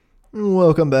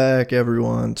Welcome back,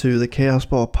 everyone, to the Chaos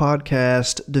Ball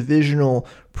Podcast Divisional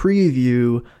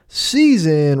Preview.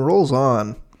 Season rolls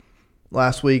on.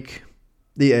 Last week,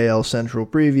 the AL Central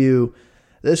Preview.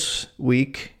 This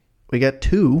week, we got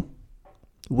two.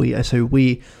 I say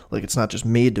we, like it's not just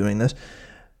me doing this.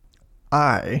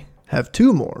 I have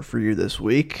two more for you this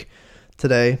week.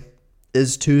 Today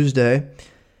is Tuesday.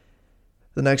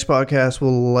 The next podcast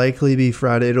will likely be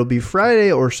Friday. It'll be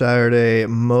Friday or Saturday,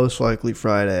 most likely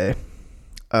Friday.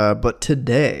 But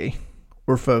today,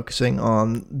 we're focusing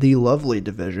on the lovely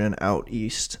division out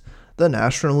east, the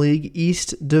National League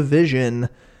East Division.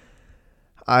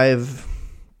 I've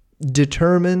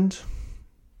determined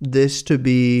this to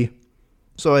be...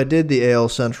 So I did the AL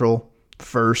Central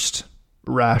first,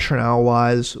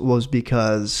 rationale-wise, was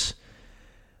because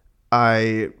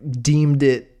I deemed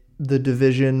it the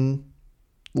division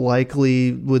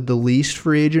likely with the least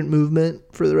free agent movement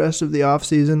for the rest of the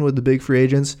offseason with the big free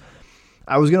agents.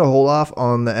 I was going to hold off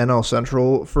on the NL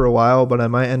Central for a while, but I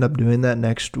might end up doing that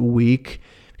next week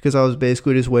because I was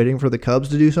basically just waiting for the Cubs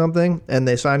to do something, and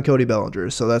they signed Cody Bellinger,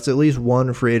 so that's at least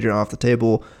one free agent off the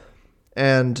table.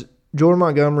 And Jordan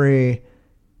Montgomery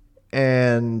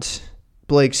and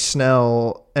Blake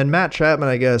Snell and Matt Chapman,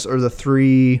 I guess, are the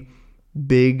three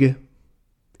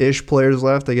big-ish players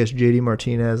left. I guess JD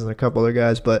Martinez and a couple other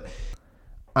guys, but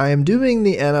I am doing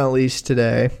the NL East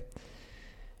today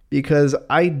because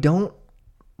I don't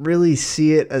really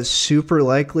see it as super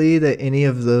likely that any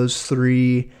of those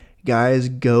three guys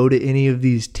go to any of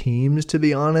these teams, to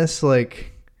be honest.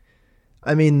 Like,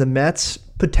 I mean, the Mets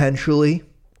potentially,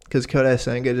 because Kodai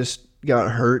Senga just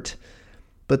got hurt,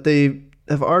 but they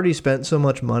have already spent so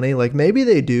much money. Like, maybe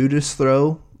they do just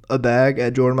throw a bag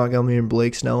at Jordan Montgomery and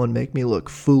Blake Snell and make me look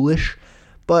foolish,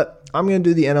 but I'm going to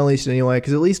do the NL East anyway,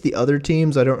 because at least the other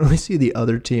teams, I don't really see the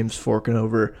other teams forking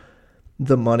over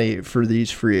the money for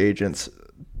these free agents,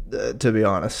 to be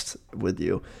honest with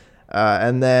you.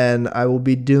 And then I will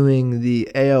be doing the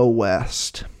AL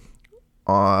West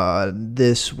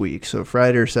this week. So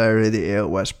Friday or Saturday, the AL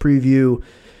West preview.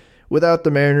 Without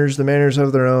the Mariners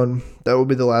have their own. That will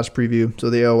be the last preview. So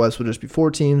the AL West will just be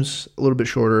 4 teams, a little bit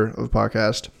shorter of a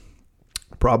podcast,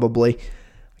 probably.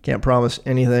 I can't promise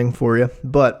anything for you,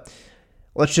 but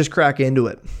let's just crack into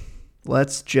it.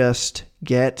 Let's just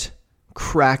get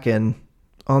cracking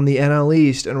on the NL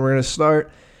East, and we're going to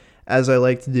start, as I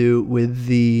like to do, with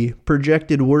the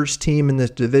projected worst team in this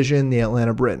division, the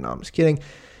Atlanta Braves. No, I'm just kidding.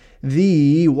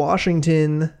 The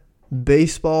Washington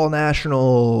Baseball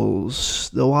Nationals.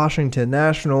 The Washington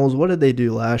Nationals, what did they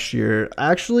do last year?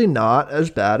 Actually not as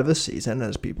bad of a season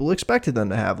as people expected them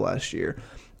to have last year.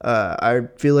 I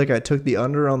feel like I took the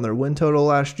under on their win total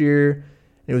last year.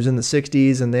 It was in the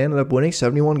 60s, and they ended up winning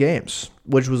 71 games,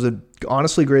 which was a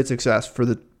honestly great success for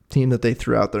the team that they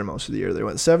threw out there most of the year. They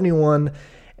went 71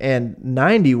 and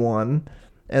 91,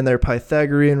 and their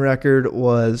Pythagorean record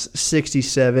was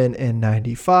 67 and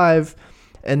 95.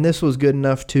 And this was good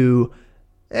enough to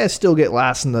still get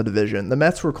last in the division. The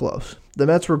Mets were close. The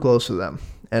Mets were close to them.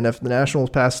 And if the Nationals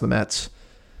passed the Mets,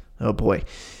 oh boy.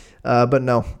 But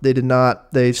no, they did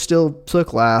not. They still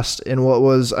took last in what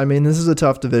was, I mean, this is a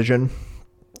tough division.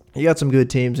 You got some good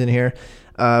teams in here,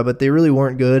 but they really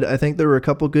weren't good. I think there were a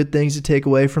couple good things to take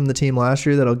away from the team last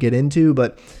year that I'll get into.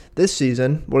 But this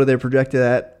season, what are they projected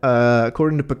at?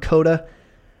 According to PECOTA,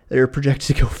 they were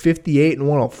projected to go 58 and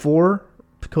 104.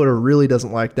 PECOTA really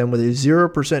doesn't like them, with a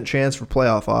 0% chance for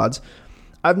playoff odds.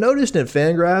 I've noticed in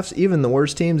Fangraphs, even the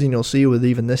worst teams, and you'll see with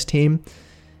even this team,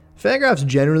 Fangraphs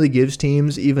generally gives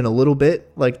teams even a little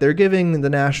bit. Like, they're giving the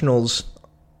Nationals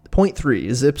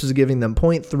 0.3. Zips is giving them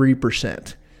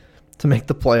 0.3% to make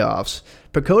the playoffs.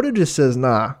 PECOTA just says,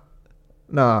 nah,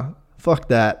 fuck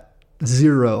that.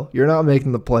 0. You're not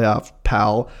making the playoffs,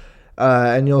 pal.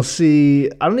 And you'll see,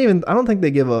 I don't think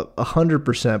they give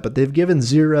 100%, but they've given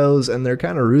zeros, and they're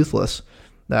kind of ruthless,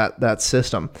 that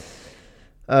system.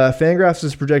 Fangraphs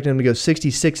is projecting them to go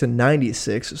 66 and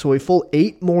 96, so a full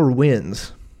 8 more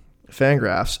wins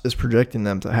Fangraphs is projecting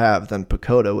them to have than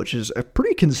PECOTA, which is a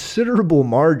pretty considerable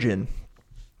margin.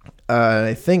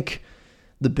 I think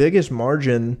the biggest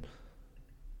margin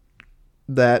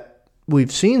that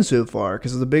we've seen so far,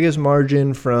 because the biggest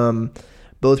margin from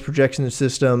both projection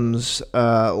systems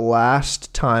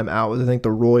last time out was, I think,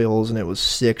 the Royals, and it was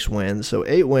 6 wins. So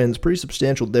 8 wins, pretty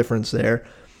substantial difference there.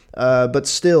 But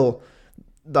still,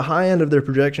 the high end of their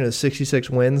projection is 66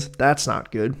 wins. That's not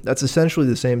good. That's essentially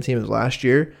the same team as last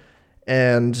year.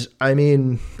 And, I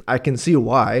mean, I can see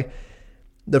why.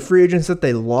 The free agents that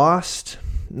they lost,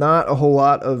 not a whole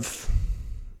lot of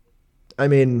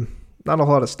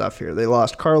stuff here. They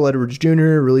lost Carl Edwards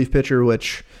Jr., relief pitcher,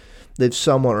 which they've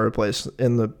somewhat replaced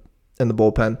in the in the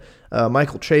bullpen.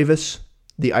 Michael Chavis,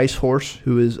 the Ice Horse,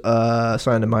 who is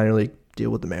signed a minor league deal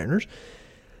with the Mariners.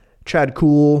 Chad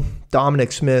Kuhl,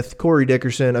 Dominic Smith, Corey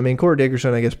Dickerson. I mean, Corey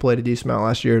Dickerson, I guess, played a decent amount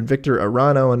last year. And Victor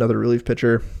Arano, another relief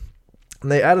pitcher.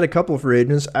 And they added a couple of free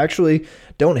agents. Actually,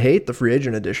 don't hate the free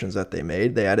agent additions that they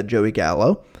made. They added Joey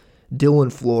Gallo,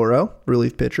 Dylan Floro,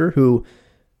 relief pitcher, who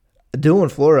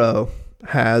Dylan Floro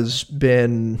has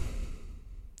been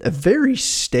a very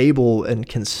stable and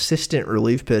consistent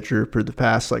relief pitcher for the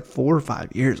past 4 or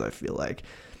 5 years, I feel like.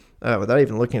 Without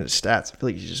even looking at his stats, I feel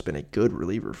like he's just been a good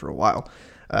reliever for a while,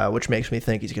 which makes me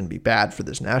think he's going to be bad for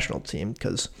this national team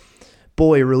because,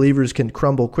 boy, relievers can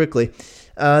crumble quickly.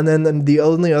 And then the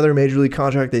only other major league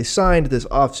contract they signed this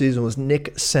offseason was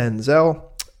Nick Senzel,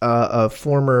 a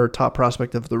former top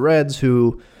prospect of the Reds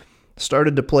who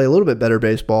started to play a little bit better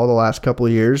baseball the last couple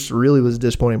of years. Really was a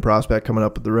disappointing prospect coming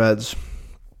up with the Reds.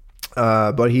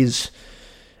 But he's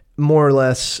more or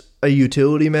less a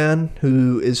utility man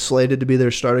who is slated to be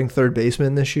their starting third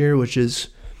baseman this year, which is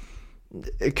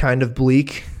kind of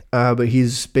bleak. But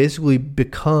he's basically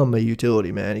become a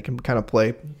utility man. He can kind of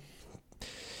play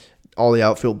all the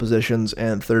outfield positions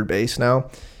and third base now.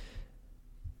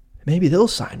 Maybe they'll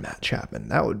sign Matt Chapman.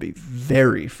 That would be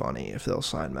very funny if they'll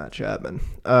sign Matt Chapman.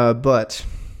 But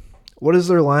what does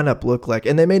their lineup look like?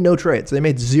 And they made no trades. They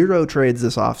made 0 trades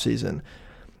this offseason,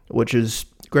 which is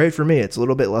great for me. It's a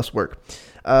little bit less work.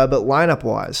 But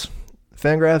lineup-wise,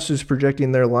 Fangraphs is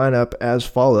projecting their lineup as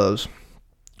follows,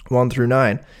 1 through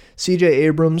 9. C.J.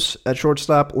 Abrams at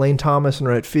shortstop, Lane Thomas in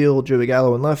right field, Joey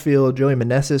Gallo in left field, Joey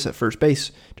Meneses at first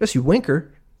base, Jesse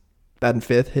Winker, batting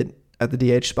 5th, hit at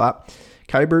the DH spot,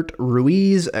 Keibert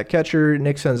Ruiz at catcher,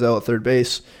 Nick Senzel at third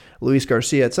base, Luis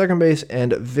Garcia at second base,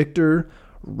 and Victor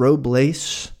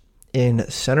Robles in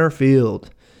center field.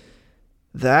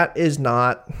 That is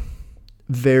not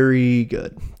very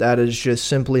good. That is just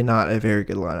simply not a very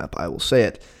good lineup. I will say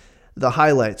it. The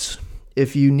highlights.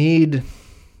 If you need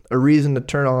a reason to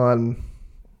turn on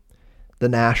the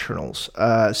Nationals,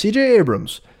 C.J.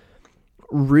 Abrams.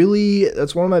 Really,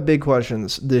 that's one of my big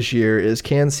questions this year is,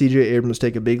 can C.J. Abrams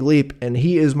take a big leap? And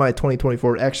he is my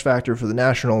 2024 X Factor for the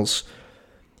Nationals.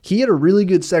 He had a really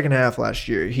good second half last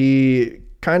year. He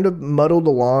kind of muddled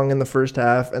along in the first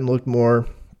half and looked more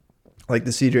like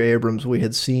the C.J. Abrams we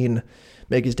had seen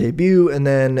make his debut. And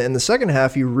then in the second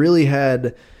half, he really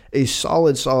had a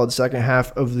solid second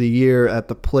half of the year at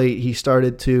the plate. He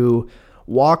started to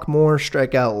walk more,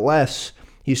 strike out less.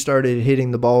 He started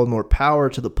hitting the ball with more power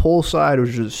to the pull side, which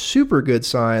is a super good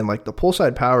sign. Like the pull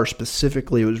side power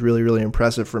specifically was really, really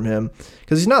impressive from him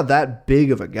because he's not that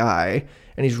big of a guy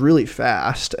and he's really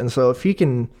fast. And so if he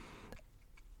can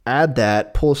add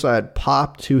that pull side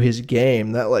pop to his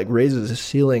game, that raises his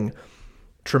ceiling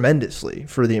tremendously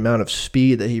for the amount of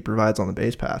speed that he provides on the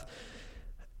base path.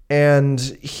 And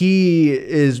he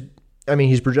is,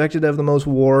 he's projected to have the most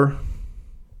WAR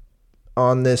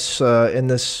on this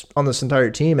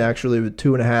entire team, actually, with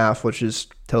 2.5, which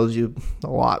tells you a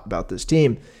lot about this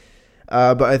team.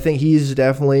 But I think he's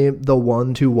definitely the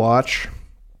one to watch.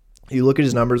 You look at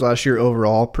his numbers last year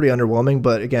overall, pretty underwhelming,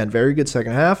 but again, very good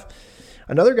second half.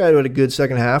 Another guy who had a good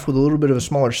second half with a little bit of a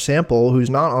smaller sample, who's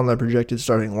not on the projected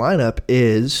starting lineup,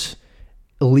 is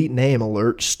elite name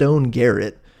alert, Stone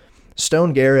Garrett.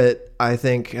 Stone Garrett, I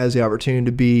think, has the opportunity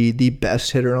to be the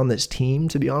best hitter on this team,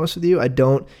 to be honest with you.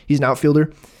 He's an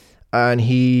outfielder, and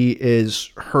he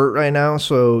is hurt right now,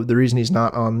 so the reason he's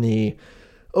not on the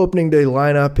opening day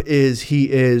lineup is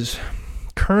he is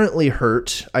currently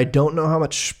hurt. I don't know how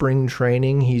much spring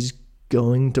training he's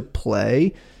going to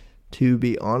play, to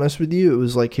be honest with you. It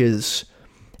was his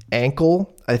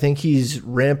ankle. I think he's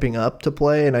ramping up to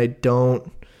play, and I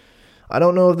don't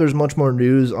know if there's much more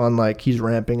news on he's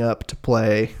ramping up to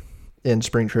play in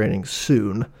spring training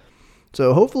soon.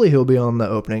 So hopefully he'll be on the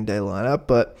opening day lineup.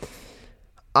 But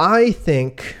I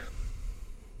think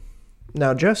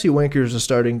now Jesse Winker's a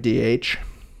starting DH.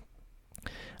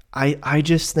 I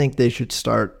just think they should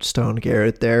start Stone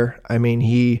Garrett there.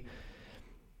 He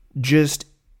just,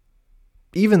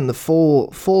 even the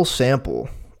full sample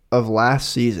of last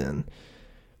season,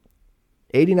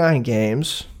 89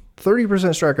 games, 30%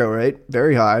 strikeout rate,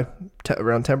 very high,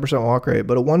 around 10% walk rate,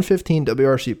 but a 115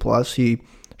 WRC plus. He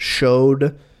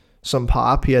showed some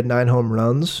pop. He had 9 home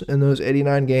runs in those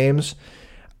 89 games.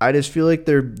 I just feel like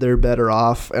they're better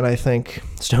off, and I think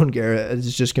Stone Garrett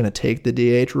is just going to take the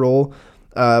DH role.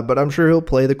 But I'm sure he'll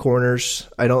play the corners.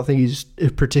 I don't think he's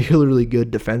particularly good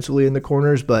defensively in the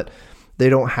corners, but they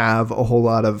don't have a whole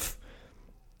lot of,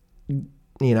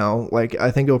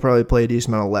 I think he'll probably play a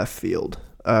decent amount of left field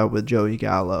with Joey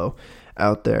Gallo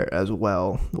out there as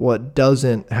well. What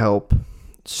doesn't help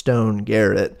Stone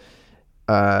Garrett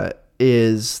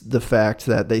is the fact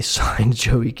that they signed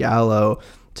Joey Gallo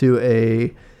to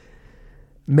a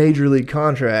major league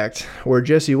contract where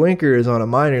Jesse Winker is on a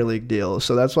minor league deal.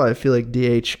 So that's why I feel like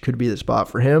DH could be the spot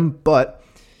for him. But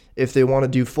if they want to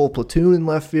do full platoon in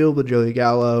left field with Joey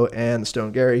Gallo and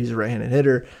Stone Garrett, he's a right-handed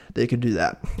hitter, they could do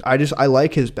that. I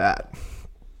like his bat.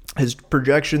 His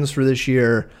projections for this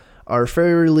year are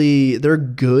they're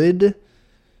good.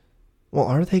 Well,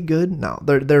 are they good? No,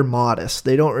 they're modest.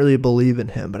 They don't really believe in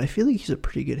him, but I feel like he's a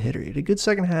pretty good hitter. He had a good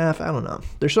second half. I don't know.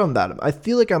 There's something about him. I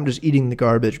feel like I'm just eating the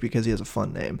garbage because he has a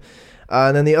fun name.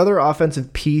 And then the other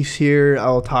offensive piece here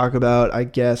I'll talk about, I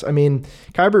guess. I mean,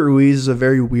 Keibert Ruiz is a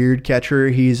very weird catcher.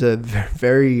 He's a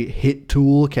very hit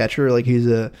tool catcher. Like, he's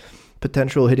a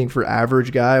potential hitting for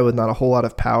average guy with not a whole lot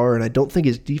of power, and I don't think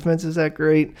his defense is that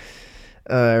great.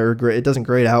 It doesn't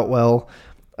grade out well.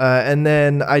 And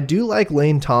then I do like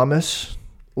Lane Thomas.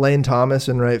 Lane Thomas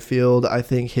in right field. I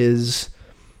think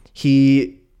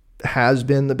he has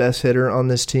been the best hitter on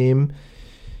this team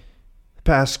the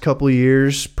past couple of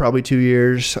years, probably 2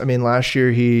 years. I mean, last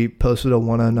year he posted a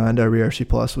 109 WRC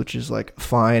plus, which is like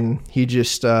fine. He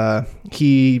just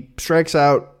he strikes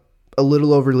out a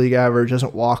little over league average,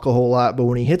 doesn't walk a whole lot, but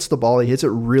when he hits the ball, he hits it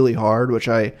really hard, which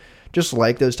I just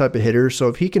like those type of hitters. So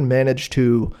if he can manage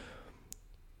to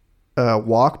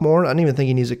walk more, I don't even think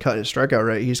he needs to cut his strikeout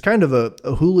rate. He's kind of a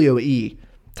Julio E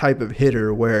type of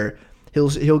hitter where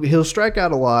he'll strike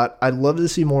out a lot. I'd love to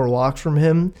see more walks from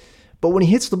him, but when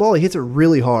he hits the ball, he hits it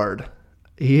really hard.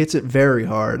 He hits it very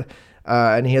hard,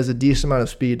 and he has a decent amount of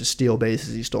speed to steal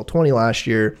bases. He stole 20 last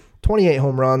year, 28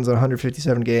 home runs in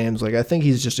 157 games. Like, I think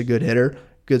he's just a good hitter,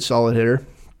 good solid hitter,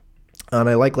 and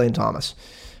I like Lane Thomas.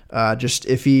 Just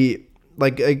if he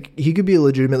could be a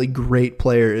legitimately great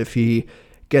player if he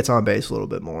gets on base a little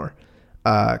bit more,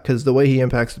 because the way he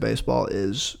impacts the baseball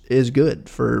is good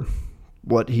for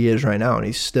what he is right now, and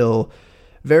he's still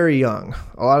very young.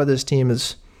 A lot of this team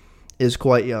is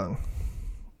quite young.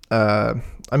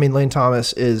 I mean, Lane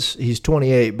Thomas he's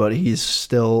 28, but he's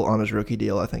still on his rookie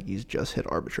deal. I think he's just hit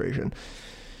arbitration.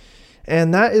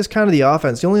 And that is kind of the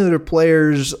offense. The only other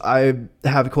players I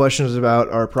have questions about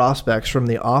are prospects from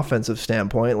the offensive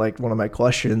standpoint. Like, one of my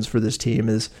questions for this team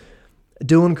is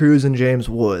Dylan Crews and James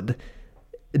Wood.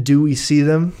 Do we see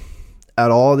them at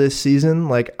all this season?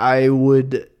 Like, I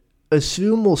would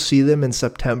assume we'll see them in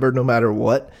September no matter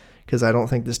what, because I don't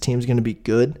think this team's going to be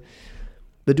good.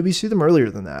 But do we see them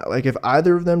earlier than that? Like, if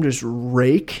either of them just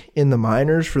rake in the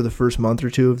minors for the first month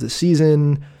or two of the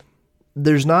season,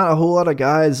 there's not a whole lot of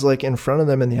guys like in front of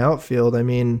them in the outfield. I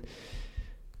mean,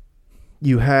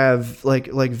 you have like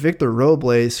Victor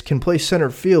Robles can play center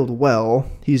field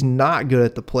well. He's not good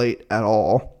at the plate at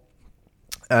all.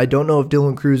 I don't know if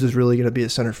Dylan Crews is really going to be a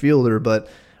center fielder, but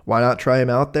why not try him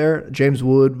out there? James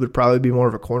Wood would probably be more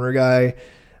of a corner guy.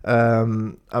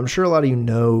 I'm sure a lot of you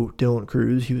know Dylan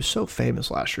Crews. He was so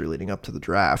famous last year leading up to the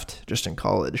draft, just in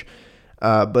college.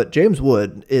 But James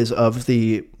Wood is of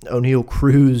the O'Neill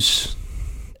Cruz,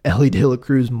 Ellie De La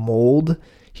Cruz mold.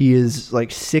 He is like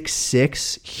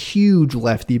 6'6", huge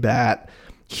lefty bat,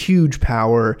 huge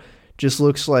power. Just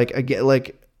looks like, again,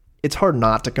 like, it's hard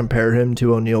not to compare him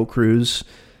to O'Neill Cruz.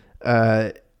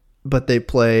 But they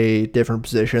play different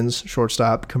positions,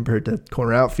 shortstop compared to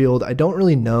corner outfield. I don't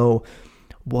really know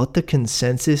what the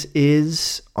consensus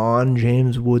is on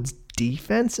James Wood's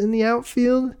defense in the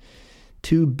outfield.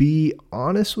 To be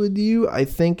honest with you, I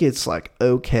think it's like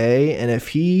okay. And if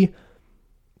he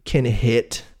can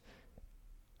hit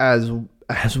as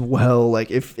well, like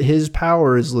if his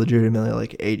power is legitimately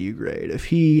like 80 grade, if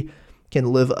he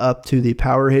can live up to the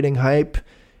power hitting hype,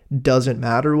 doesn't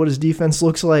matter what his defense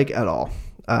looks like at all.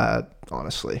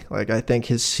 Honestly, like I think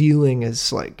his ceiling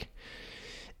is like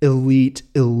elite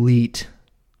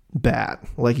bat,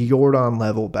 like Jordan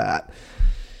level bat.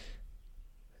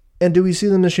 And do we see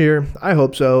them this year? I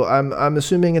hope so. I'm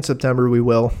assuming in September we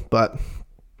will, but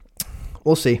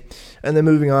we'll see. And then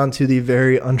moving on to the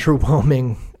very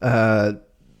underwhelming,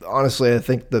 honestly, I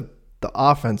think the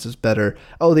offense is better.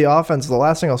 Oh, the offense, the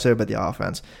last thing I'll say about the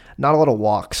offense, not a lot of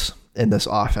walks in this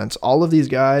offense. All of these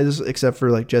guys, except for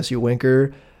like Jesse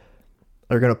Winker,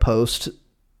 are going to post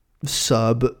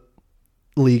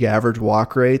sub-league average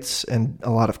walk rates and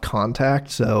a lot of contact.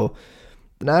 So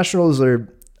the Nationals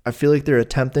I feel like they're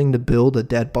attempting to build a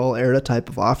dead ball era type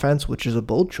of offense, which is a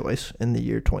bold choice in the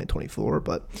year 2024,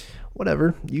 but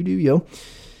whatever, you do, yo.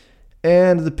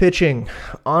 And the pitching,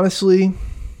 honestly,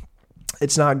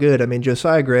 it's not good. I mean,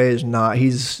 Josiah Gray and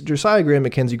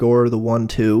Mackenzie Gore are the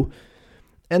 1-2,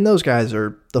 and those guys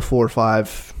are the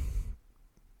 4-5.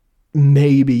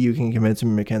 Maybe you can convince me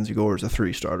Mackenzie Gore is a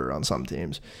 3 starter on some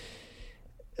teams.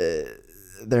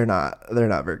 they're not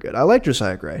very good. I like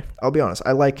Josiah Gray. I'll be honest.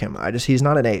 I like him. He's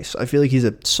not an ace. I feel like he's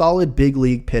a solid big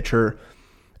league pitcher.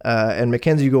 And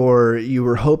Mackenzie Gore, you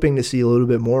were hoping to see a little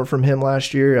bit more from him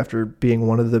last year after being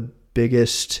one of the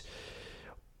biggest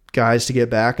guys to get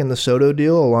back in the Soto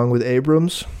deal, along with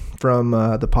Abrams from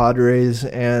the Padres,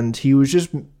 and he was just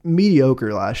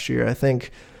mediocre last year. I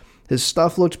think his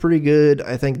stuff looked pretty good.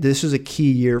 I think this is a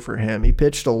key year for him. He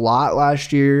pitched a lot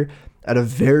last year at a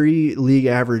very league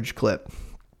average clip.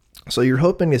 So you're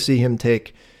hoping to see him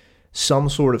take some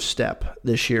sort of step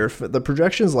this year. The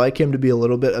projections like him to be a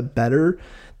little bit better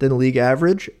than league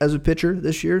average as a pitcher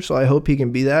this year, so I hope he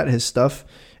can be that. His stuff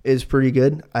is pretty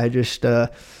good.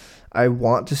 I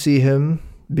want to see him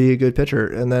be a good pitcher.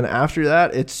 And then after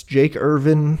that, it's Jake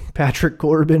Irvin, Patrick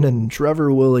Corbin, and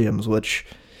Trevor Williams, which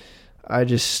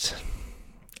Jake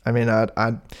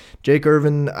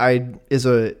Irvin, is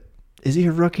he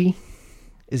a rookie?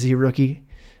 Is he a rookie?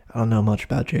 I don't know much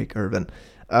about Jake Irvin.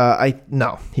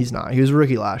 No, he's not. He was a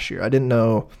rookie last year. I didn't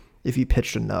know if he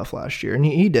pitched enough last year, and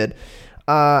he did.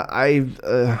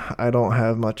 I don't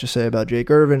have much to say about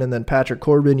Jake Irvin. And then Patrick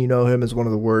Corbin, you know him as one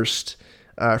of the worst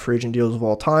free agent deals of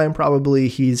all time. Probably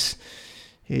he's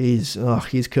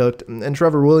cooked. And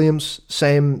Trevor Williams,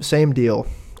 same deal.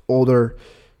 Older.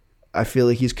 I feel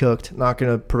like he's cooked. Not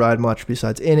going to provide much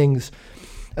besides innings.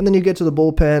 And then you get to the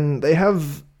bullpen. They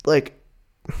have like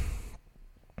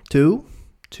two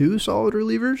solid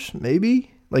relievers,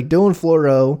 maybe. Like Dylan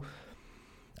Floro.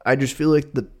 I just feel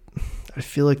like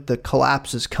the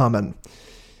collapse is coming.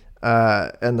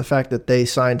 And the fact that they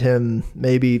signed him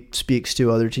maybe speaks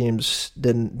to other teams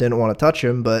didn't want to touch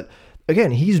him. But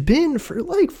again, he's been for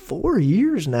like 4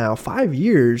 years now, 5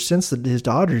 years since his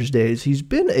Dodgers days. He's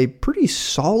been a pretty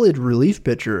solid relief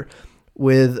pitcher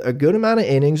with a good amount of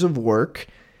innings of work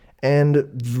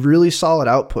and really solid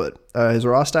output. His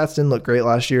raw stats didn't look great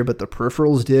last year, but the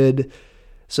peripherals did.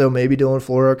 So maybe Dylan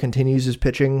Floro continues his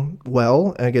pitching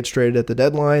well and gets traded at the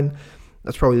deadline.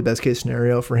 That's probably the best case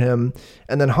scenario for him.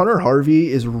 And then Hunter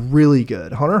Harvey is really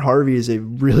good. Hunter Harvey is a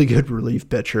really good relief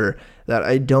pitcher that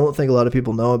I don't think a lot of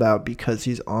people know about because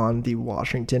he's on the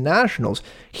Washington Nationals.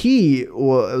 He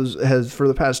has for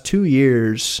the past 2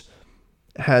 years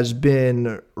has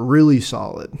been really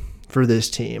solid for this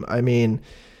team. I mean,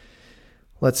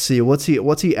 let's see, what's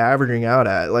he averaging out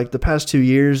at? Like the past 2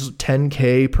 years,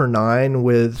 10K per nine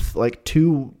with like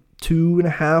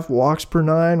 2.5 walks per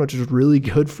nine, which is really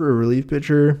good for a relief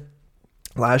pitcher.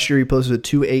 Last year, he posted a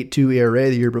 2.82 ERA.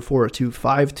 The year before, a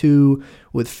 2.52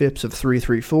 with FIPS of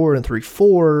 3.34 and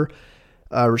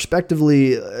 3.4,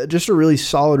 respectively. Just a really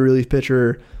solid relief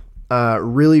pitcher.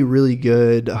 Really, really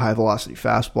good high-velocity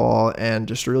fastball, and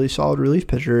just a really solid relief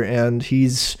pitcher. And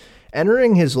he's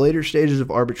entering his later stages of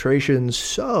arbitration,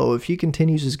 so if he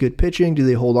continues his good pitching, do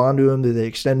they hold on to him? Do they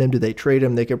extend him? Do they trade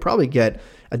him? They could probably get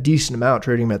a decent amount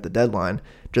trading him at the deadline,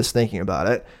 just thinking about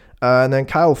it. And then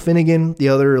Kyle Finnegan, the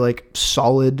other like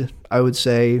solid, I would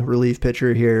say, relief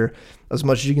pitcher here. As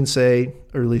much as you can say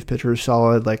a relief pitcher is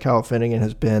solid, like Kyle Finnegan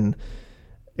has been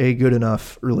a good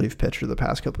enough relief pitcher the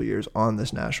past couple of years on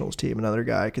this Nationals team. Another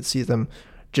guy I could see them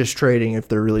just trading if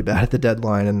they're really bad at the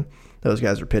deadline and those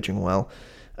guys are pitching well.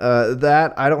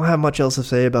 That I don't have much else to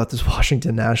say about this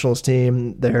Washington Nationals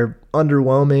team. They're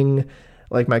underwhelming.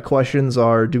 Like, my questions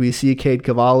are, do we see Cade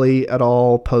Cavalli at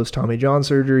all post Tommy John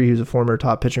surgery? He was a former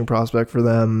top pitching prospect for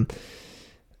them.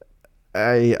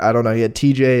 I don't know. He had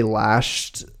TJ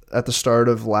lashed at the start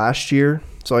of last year,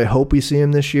 so I hope we see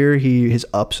him this year. His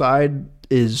upside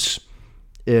is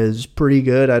pretty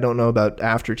good. I don't know about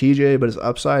after TJ, but his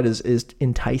upside is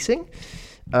enticing.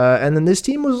 And then this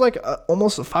team was like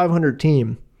almost a 500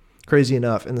 team, crazy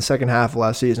enough, in the second half of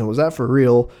last season. Was that for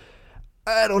real?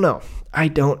 I don't know. I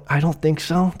don't think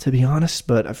so, to be honest,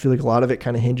 but I feel like a lot of it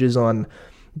kind of hinges on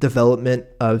development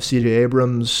of CJ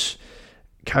Abrams,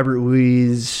 Keibert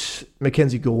Ruiz,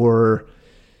 Mackenzie Gore.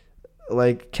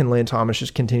 Like, can Lane Thomas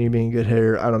just continue being a good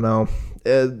hitter? I don't know.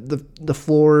 The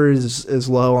floor is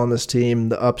low on this team.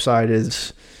 The upside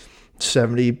is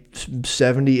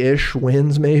 70-ish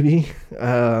wins maybe.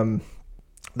 Their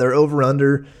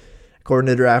over-under,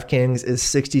 according to DraftKings, is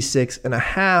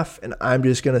 66.5, and I'm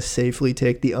just going to safely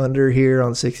take the under here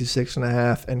on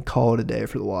 66.5 and call it a day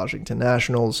for the Washington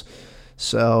Nationals.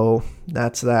 So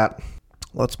that's that.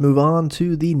 Let's move on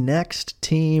to the next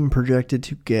team projected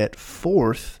to get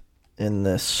fourth in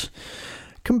this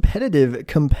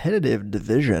competitive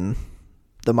division.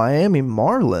 The Miami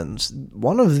Marlins,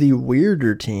 one of the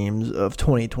weirder teams of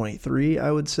 2023,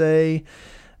 I would say,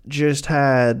 just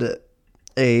had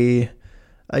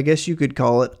I guess you could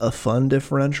call it a fun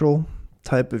differential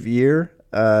type of year.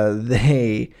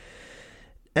 They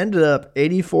ended up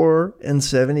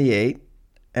 84-78.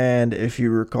 And if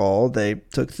you recall, they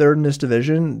took third in this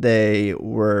division. They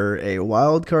were a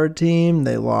wild card team.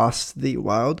 They lost the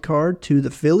wild card to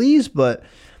the Phillies, but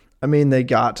I mean, they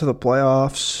got to the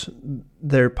playoffs.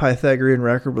 Their Pythagorean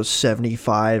record was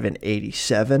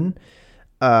 75-87,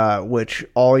 which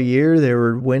all year they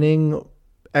were winning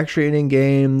extra inning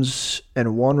games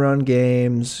and one-run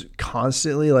games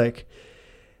constantly. Like,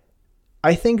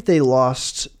 I think they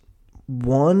lost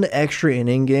one extra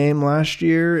inning game last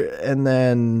year, and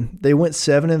then they went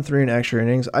 7-3 in extra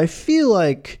innings. I feel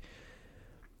like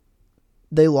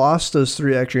they lost those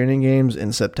 3 extra inning games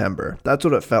in September. That's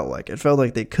what it felt like. It felt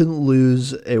like they couldn't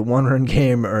lose a one-run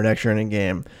game or an extra inning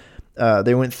game.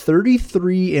 They went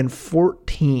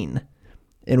 33-14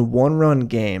 in one-run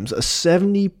games, a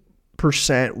 70%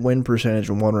 win percentage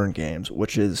in one-run games,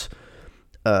 which is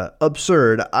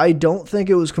absurd. I don't think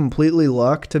it was completely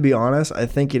luck, to be honest. I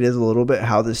think it is a little bit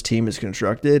how this team is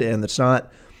constructed, and it's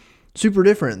not super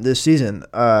different this season.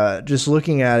 Just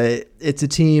looking at it, it's a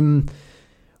team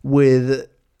with,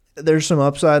 there's some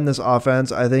upside in this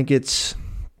offense. I think it's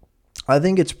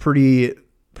pretty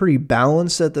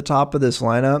balanced at the top of this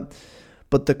lineup.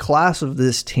 But the class of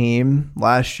this team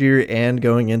last year and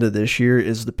going into this year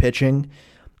is the pitching.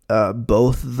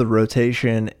 Both the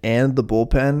rotation and the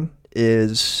bullpen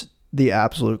is the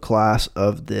absolute class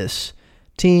of this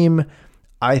team.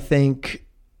 I think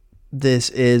this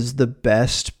is the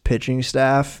best pitching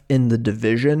staff in the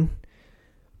division.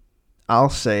 I'll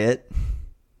say it.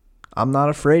 I'm not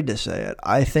afraid to say it.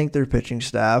 I think their pitching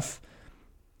staff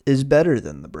is better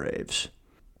than the Braves.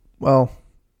 Well,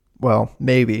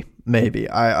 maybe.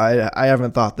 I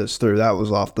haven't thought this through. That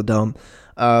was off the dome.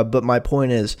 But my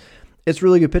point is, it's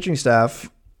really good pitching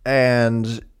staff,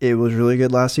 and it was really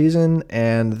good last season.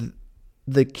 And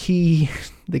the key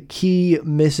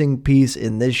missing piece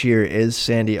in this year is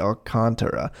Sandy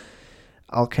Alcantara.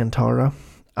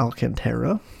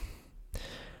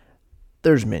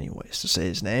 There's many ways to say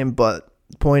his name, but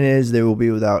the point is they will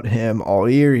be without him all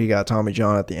year. He got Tommy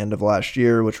John at the end of last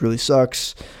year, which really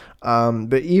sucks.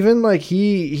 But even like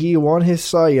he won his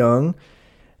Cy Young,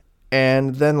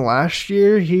 and then last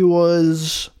year he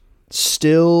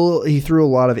threw a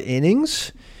lot of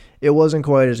innings. It wasn't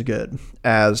quite as good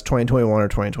as 2021 or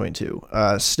 2022.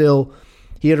 Still,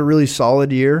 he had a really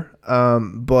solid year,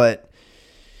 but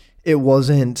it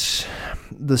wasn't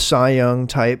the Cy Young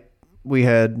type we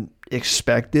had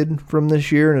expected from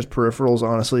this year, and his peripherals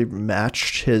honestly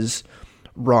matched his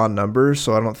raw numbers,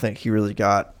 so I don't think he really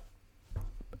got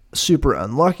super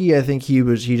unlucky. I think he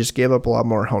just gave up a lot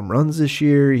more home runs this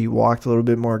year. He walked a little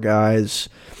bit more guys.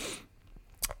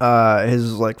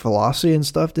 His velocity and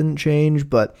stuff didn't change,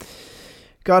 but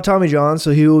got Tommy John,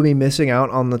 so he will be missing out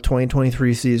on the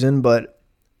 2023 season. But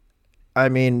I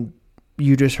mean,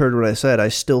 you just heard what I said. I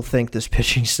still think this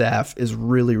pitching staff is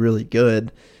really, really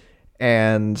good.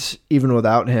 And even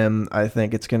without him, I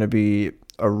think it's going to be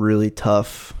a really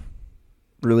tough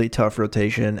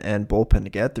rotation and bullpen to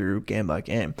get through game by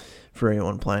game for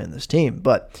anyone playing this team.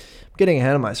 But I'm getting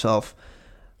ahead of myself.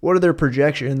 What are their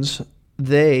projections?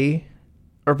 They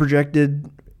are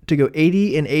projected to go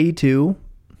 80-82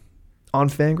 on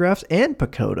Fangraphs and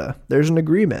Pacoda. There's an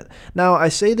agreement. Now, I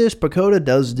say this, Pacoda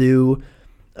does do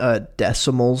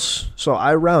decimals, so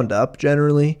I round up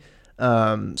generally.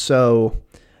 So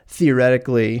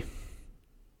theoretically,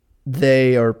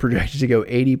 they are projected to go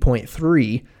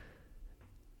 80.3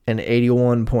 and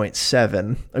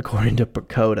 81.7 according to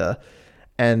Pacoda.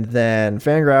 And then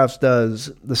Fangraphs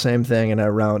does the same thing, and I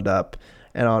round up.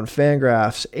 And on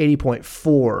Fangraphs,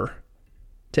 80.4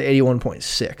 to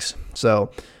 81.6.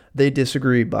 So they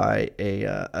disagree by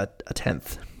a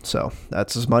tenth. So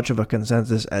that's as much of a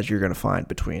consensus as you're going to find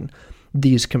between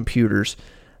these computers.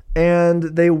 And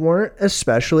they weren't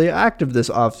especially active this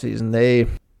offseason. They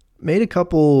made a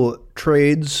couple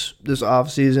trades this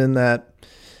offseason that,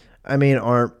 I mean,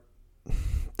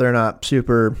 they're not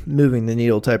super moving the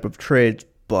needle type of trades,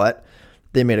 but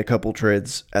they made a couple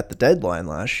trades at the deadline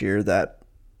last year that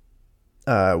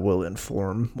will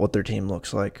inform what their team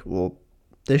looks like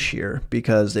this year,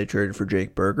 because they traded for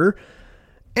Jake Burger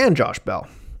and Josh Bell.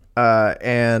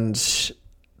 And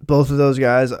both of those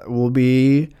guys will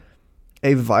be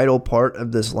a vital part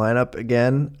of this lineup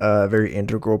again, a very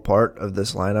integral part of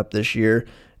this lineup this year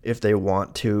if they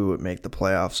want to make the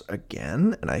playoffs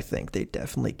again, and I think they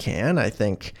definitely can. I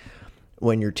think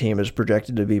when your team is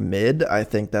projected to be mid, I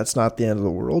think that's not the end of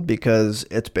the world, because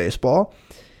it's baseball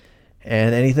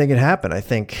and anything can happen. I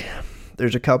think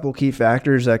there's a couple key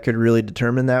factors that could really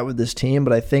determine that with this team,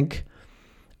 but I think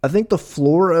the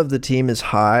floor of the team is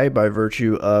high by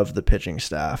virtue of the pitching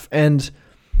staff. And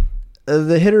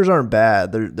The hitters aren't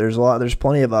bad. There's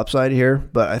plenty of upside here,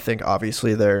 but I think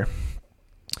obviously their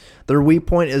weak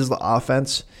point is the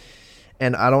offense,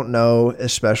 and I don't know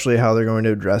especially how they're going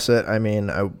to address it. I mean,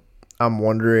 I'm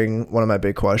wondering, one of my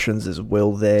big questions is,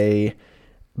 will they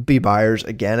be buyers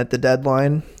again at the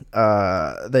deadline?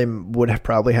 They would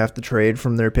probably have to trade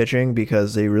from their pitching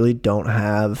because they really don't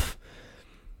have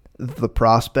the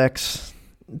prospects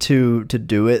to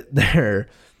do it. They're,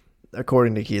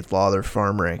 according to Keith Law, their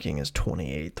farm ranking is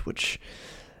 28th, which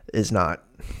is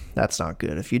that's not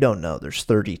good. If you don't know, there's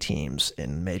 30 teams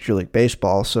in Major League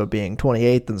Baseball, so being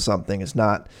 28th in something is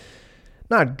not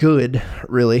good,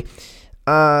 really.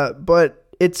 But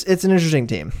it's an interesting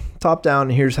team. Top down,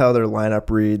 here's how their lineup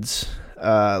reads.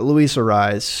 Luis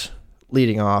Arraez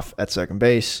leading off at second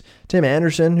base. Tim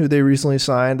Anderson, who they recently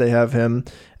signed, they have him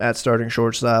at starting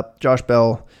shortstop. Josh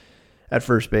Bell at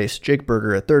first base. Jake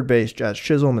Burger at third base. Jazz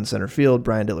Chisholm in center field.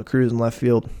 Brian De La Cruz in left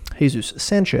field. Jesus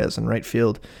Sanchez in right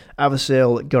field.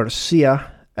 Avisail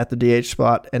Garcia at the DH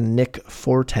spot. And Nick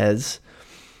Fortes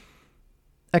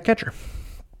at catcher.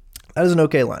 That is an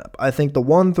okay lineup. I think the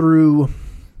 1 through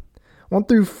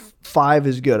 5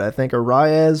 is good. I think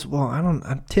Arraez,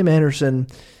 Tim Anderson,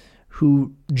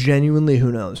 who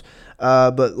knows?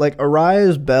 But like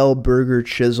Arraez, Bell, Burger,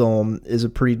 Chisholm is a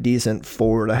pretty decent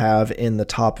 4 to have in the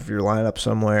top of your lineup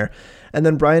somewhere. And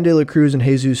then Brian De La Cruz and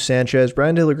Jesus Sanchez.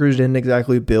 Brian De La Cruz didn't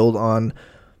exactly build on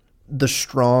the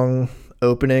strong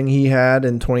opening he had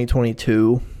in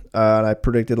 2022. And I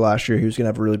predicted last year he was going to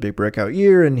have a really big breakout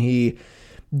year, and he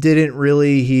didn't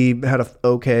really. He had a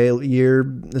okay year,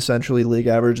 essentially league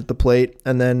average at the plate.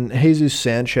 And then Jesus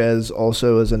Sanchez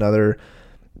also is another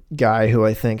guy who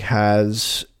I think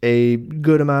has a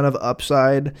good amount of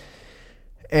upside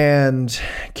and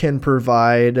can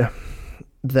provide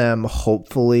them,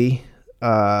 hopefully,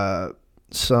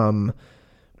 some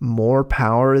more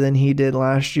power than he did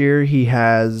last year. He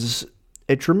has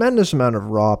a tremendous amount of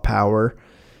raw power.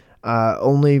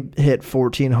 Only hit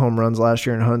 14 home runs last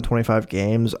year in 125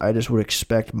 games. I just would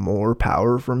expect more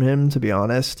power from him, to be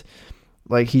honest.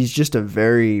 Like, he's just a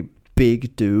very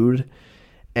big dude,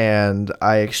 and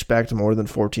I expect more than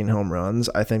 14 home runs.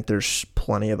 I think there's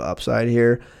plenty of upside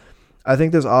here. I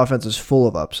think this offense is full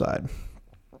of upside.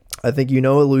 I think you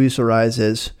know what Luis Arraez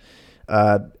is.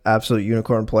 Absolute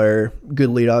unicorn player, good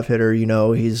leadoff hitter. You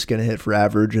know he's going to hit for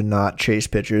average and not chase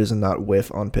pitches and not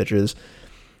whiff on pitches.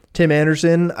 Tim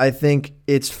Anderson, I think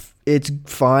it's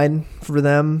fine for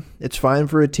them. It's fine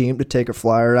for a team to take a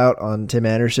flyer out on Tim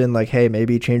Anderson. Like, hey,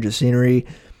 maybe change the scenery.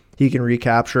 He can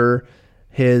recapture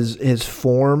his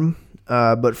form.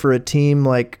 But for a team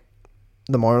like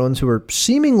the Marlins, who are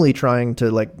seemingly trying to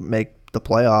like make the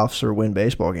playoffs or win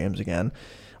baseball games again,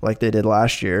 like they did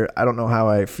last year, I don't know how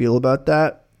I feel about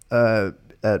that.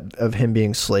 Of him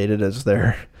being slated as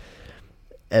their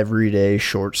everyday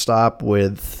shortstop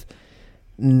with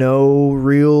no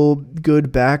real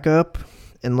good backup,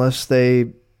 unless they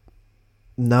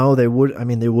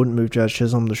wouldn't move Jazz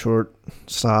Chisholm to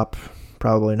shortstop.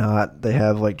 Probably not. They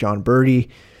have like John Birdie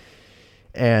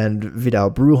and Vidal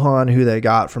Brujan, who they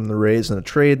got from the Rays in a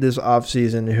trade this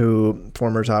offseason, who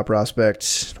former top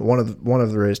prospect, one of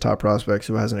the Rays' top prospects,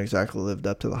 who hasn't exactly lived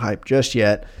up to the hype just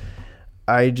yet.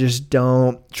 I just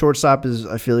don't. Shortstop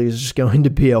I feel like is just going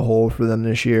to be a hole for them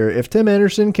this year. If Tim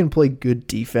Anderson can play good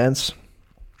defense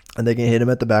and they can hit him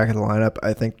at the back of the lineup,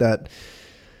 I think that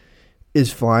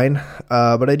is fine.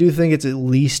 But I do think it's at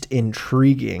least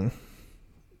intriguing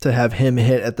to have him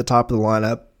hit at the top of the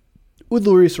lineup with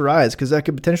Luis Arraez, because that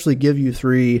could potentially give you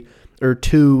 3 or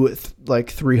 2 like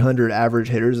 300 average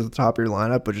hitters at the top of your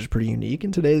lineup, which is pretty unique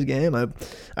in today's game,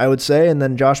 I would say. And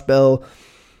then Josh Bell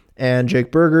and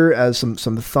Jake Burger as some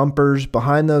thumpers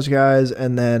behind those guys.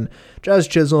 And then Jazz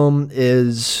Chisholm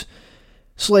is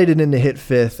slated in to hit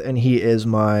 5th, and he is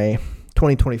my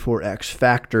 2024 X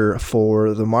factor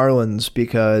for the Marlins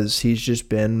because he's just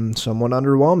been somewhat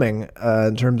underwhelming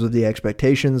in terms of the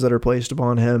expectations that are placed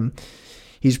upon him.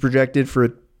 He's projected for a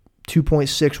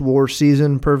 2.6 WAR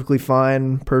season, perfectly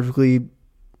fine, perfectly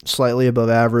slightly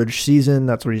above average season.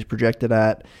 That's what he's projected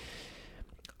at.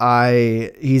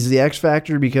 He's the X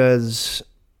factor because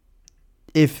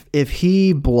if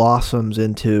he blossoms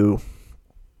into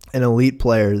an elite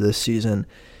player this season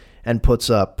and puts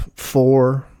up a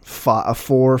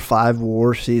 4-5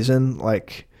 WAR season,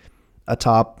 like a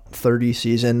top 30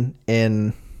 season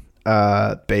in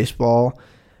baseball,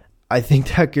 I think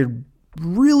that could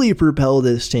really propel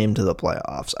this team to the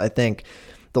playoffs. I think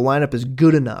the lineup is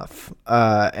good enough,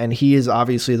 and he is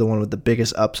obviously the one with the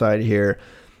biggest upside here.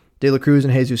 De La Cruz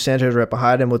and Jesus Sanchez right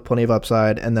behind him with plenty of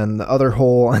upside, and then the other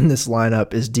hole in this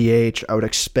lineup is DH. I would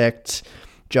expect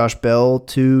Josh Bell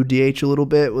to DH a little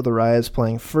bit with Arias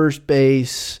playing first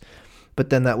base. But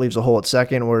then that leaves a hole at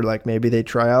second where like maybe they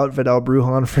try out Vidal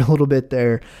Brujan for a little bit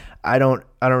there. I don't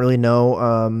really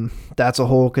know. That's a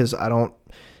hole because I don't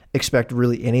expect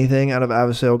really anything out of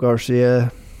Avisail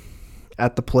Garcia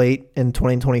at the plate in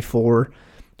 2024.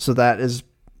 So that is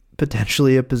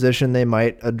potentially a position they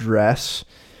might address.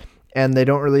 And they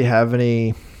don't really have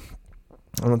any,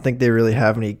 I don't think they really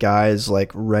have any guys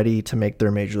like ready to make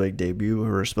their major league debut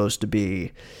who are supposed to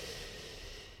be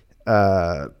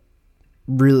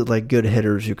really like good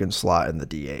hitters who can slot in the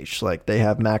DH. Like they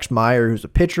have Max Meyer, who's a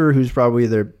pitcher, who's probably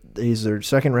he's their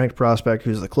second ranked prospect,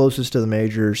 who's the closest to the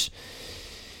majors.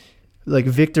 Like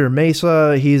Victor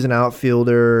Mesa, he's an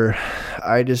outfielder.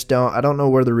 I don't know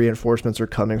where the reinforcements are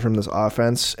coming from this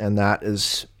offense, and that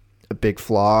is a big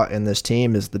flaw in this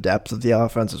team, is the depth of the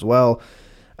offense as well.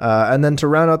 And then to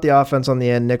round out the offense on the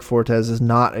end, Nick Fortes is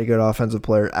not a good offensive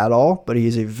player at all, but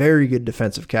he's a very good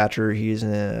defensive catcher. He's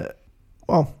a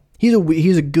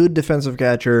good defensive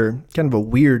catcher, kind of a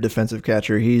weird defensive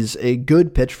catcher. He's a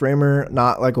good pitch framer,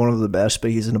 not like one of the best,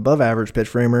 but he's an above average pitch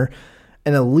framer,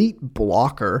 an elite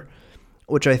blocker,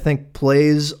 which I think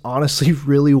plays honestly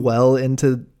really well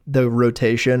into the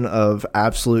rotation of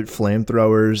absolute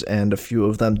flamethrowers, and a few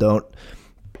of them don't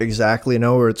exactly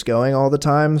know where it's going all the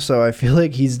time. So I feel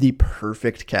like he's the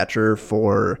perfect catcher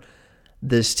for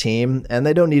this team, and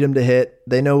they don't need him to hit.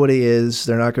 They know what he is.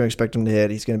 They're not going to expect him to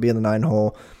hit. He's going to be in the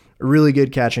 9-hole. Really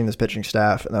good catching this pitching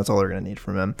staff, and that's all they're going to need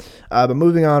from him. But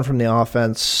moving on from the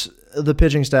offense, the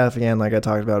pitching staff, again, like I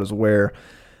talked about, is where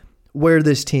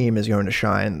this team is going to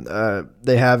shine.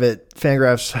 They have it,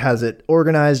 Fangraphs has it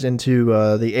organized into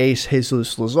the ace,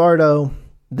 Jesus Luzardo,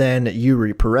 then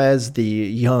Yuri Perez, the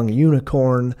young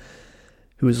unicorn,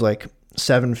 who's like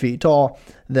 7 feet tall,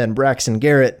 then Braxton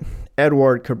Garrett,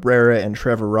 Edward Cabrera, and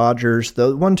Trevor Rogers.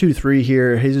 The 1, 2, 3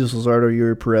 here, Jesus Luzardo,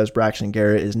 Yuri Perez, Braxton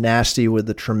Garrett, is nasty with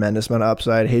a tremendous amount of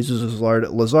upside. Jesus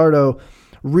Luzardo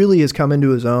really has come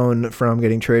into his own from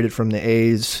getting traded from the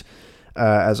A's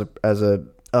as a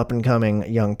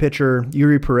up-and-coming young pitcher.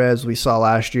 Yuri Perez, we saw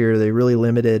last year, they really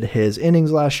limited his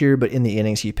innings last year, but in the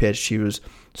innings he pitched, he was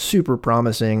super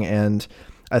promising and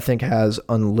I think has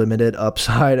unlimited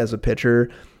upside as a pitcher.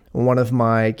 One of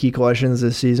my key questions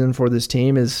this season for this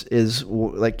team is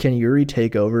like, can Yuri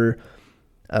take over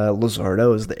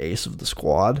Luzardo as the ace of the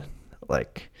squad?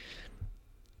 Like,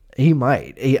 he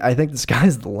might. I think the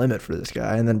sky's the limit for this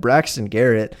guy. And then Braxton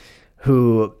Garrett,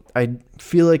 who I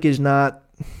feel like is not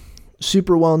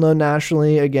super well known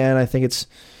nationally. Again, I think it's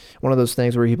one of those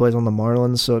things where he plays on the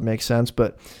Marlins, so it makes sense.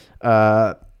 But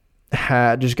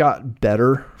just got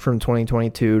better from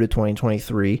 2022 to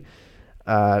 2023.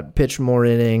 Pitched more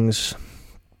innings,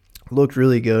 looked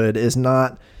really good. Is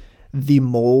not the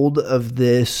mold of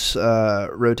this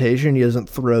rotation. He doesn't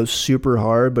throw super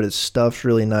hard, but his stuff's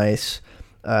really nice.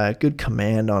 Good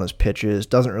command on his pitches.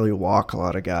 Doesn't really walk a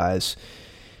lot of guys.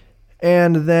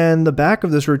 And then the back of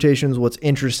this rotation is what's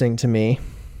interesting to me.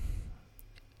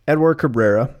 Edward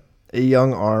Cabrera, a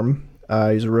young arm.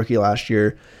 He's a rookie last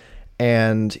year.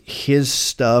 And his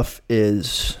stuff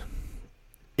is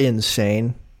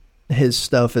insane. His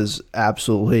stuff is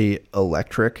absolutely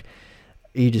electric.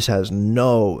 He just has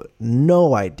no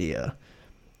idea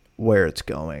where it's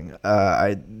going.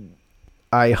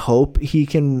 I hope he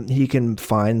can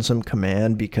find some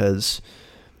command because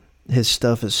his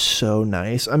stuff is so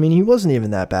nice. I mean, he wasn't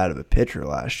even that bad of a pitcher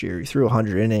last year. He threw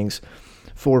 100 innings,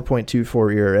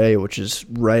 4.24 ERA, which is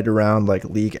right around like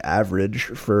league average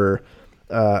for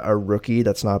a rookie.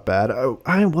 That's not bad.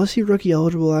 Was he rookie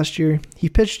eligible last year? He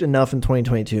pitched enough in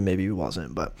 2022. Maybe he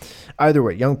wasn't. But either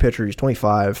way, young pitcher. He's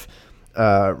 25.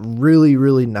 Really,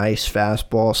 really nice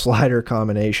fastball slider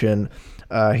combination.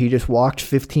 He just walked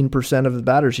 15% of the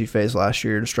batters he faced last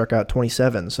year and struck out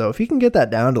 27. So if he can get that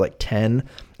down to like 10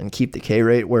 and keep the K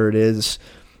rate where it is,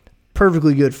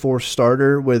 perfectly good fourth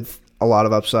starter with a lot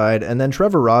of upside. And then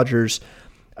Trevor Rogers,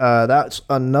 that's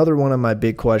another one of my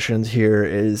big questions here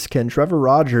is, can Trevor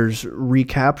Rogers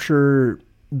recapture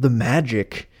the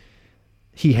magic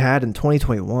he had in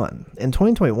 2021? In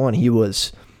 2021, he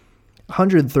was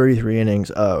 133 innings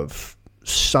of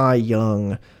Cy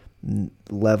Young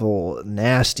level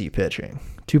nasty pitching,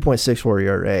 2.64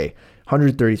 ERA,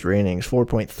 133 innings,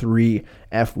 4.3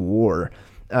 F-WAR.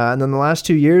 And then the last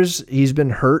 2 years, he's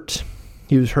been hurt.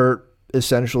 He was hurt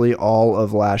essentially all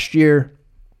of last year.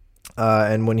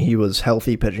 And when he was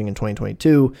healthy pitching in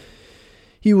 2022,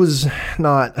 he was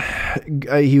fine.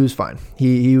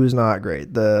 He was not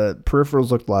great. The peripherals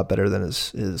looked a lot better than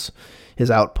his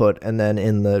output. And then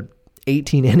in the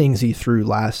 18 innings he threw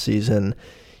last season,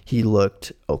 he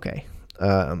looked okay.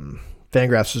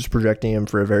 Fangraphs is projecting him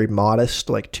for a very modest,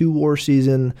 like 2 WAR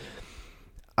season.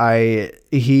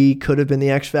 He could have been the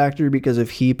X factor, because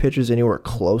if he pitches anywhere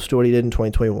close to what he did in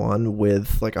 2021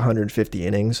 with like 150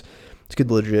 innings, this could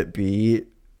legit be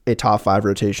a top 5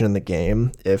 rotation in the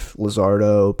game if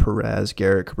Luzardo, Perez,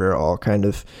 Garrett, Cabrera all kind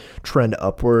of trend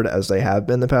upward as they have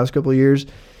been the past couple of years.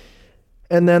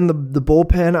 And then the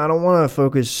bullpen, I don't want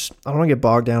to get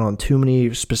bogged down on too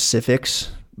many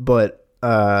specifics, but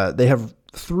they have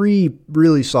 3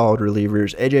 really solid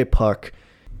relievers. AJ Puck,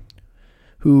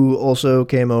 who also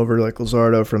came over like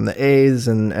Luzardo from the A's,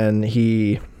 and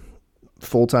he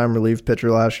full-time relief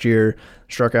pitcher last year,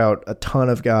 struck out a ton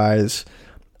of guys,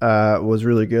 was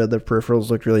really good. The peripherals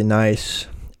looked really nice.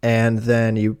 And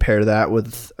then you pair that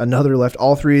with another left.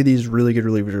 All 3 of these really good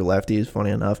relievers are lefties, funny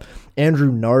enough.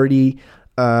 Andrew Nardi,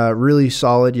 really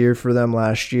solid year for them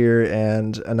last year,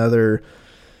 and another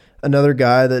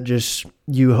guy that just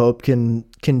you hope can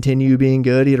continue being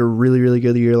good. He had a really, really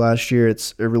good year last year.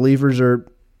 Relievers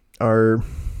are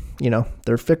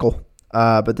they're fickle.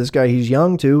 But this guy, he's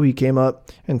young too. He came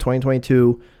up in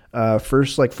 2022,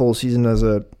 first like full season as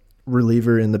a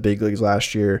reliever in the big leagues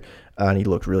last year, and he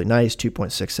looked really nice.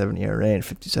 2.67 ERA and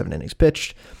 57 innings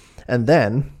pitched. And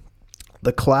then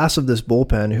the class of this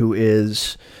bullpen, who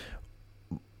is,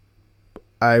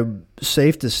 I'm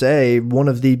safe to say, one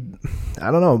of the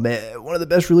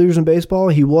best relievers in baseball.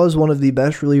 He was one of the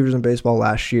best relievers in baseball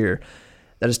last year.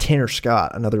 That is Tanner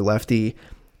Scott, another lefty.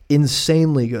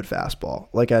 Insanely good fastball,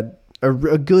 like a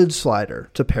good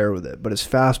slider to pair with it, but his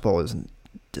fastball is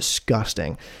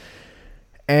disgusting.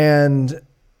 And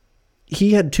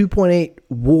he had 2.8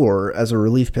 WAR as a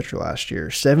relief pitcher last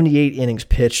year, 78 innings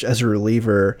pitched as a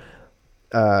reliever,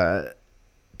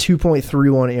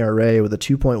 2.31 ERA with a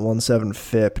 2.17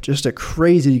 FIP. Just a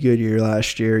crazy good year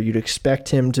last year. You'd expect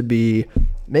him to be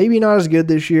maybe not as good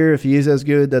this year. If he is as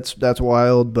good, that's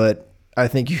wild, but I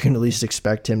think you can at least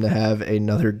expect him to have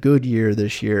another good year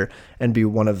this year and be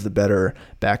one of the better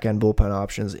back-end bullpen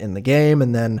options in the game.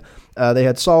 And then they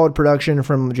had solid production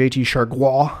from JT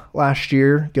Chargois last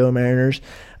year. Go Mariners.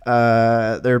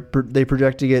 They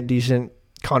project to get decent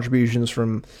contributions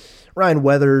from Ryan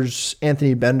Weathers,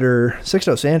 Anthony Bender.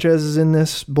 Sixto Sanchez is in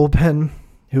this bullpen,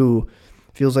 who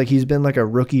feels like he's been like a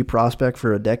rookie prospect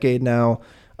for a decade now.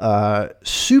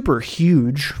 Super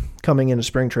huge coming into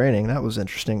spring training. That was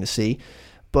interesting to see.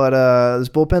 But this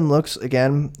bullpen looks,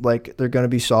 again, like they're going to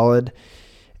be solid.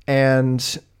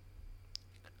 And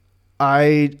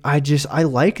I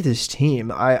like this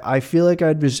team. I feel like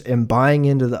I just am buying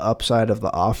into the upside of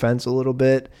the offense a little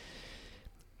bit.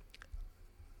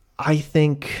 I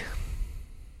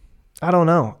don't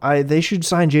know. They should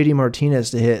sign JD Martinez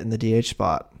to hit in the DH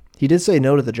spot. He did say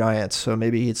no to the Giants, so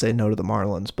maybe he'd say no to the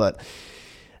Marlins, but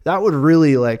that would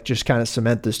really like just kind of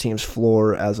cement this team's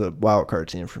floor as a wild card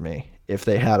team for me if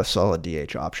they had a solid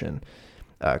DH option.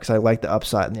 Because I like the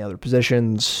upside in the other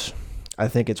positions. I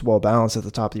think it's well balanced at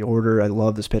the top of the order. I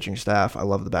love this pitching staff. I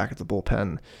love the back of the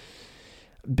bullpen.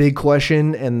 Big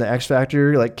question and the X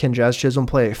factor, like, can Jazz Chisholm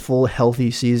play a full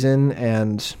healthy season?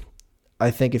 And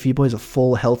I think if he plays a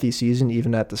full healthy season,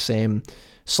 even at the same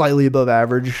slightly above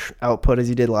average output as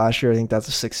he did last year, I think that's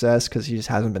a success because he just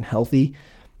hasn't been healthy.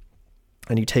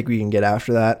 And you take what you can get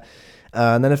after that.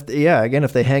 And then if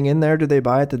they hang in there, do they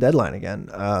buy at the deadline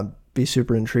again? Be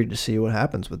super intrigued to see what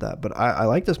happens with that. But I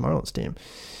like this Marlins team.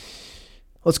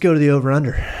 Let's go to the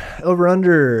over-under.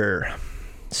 Over-under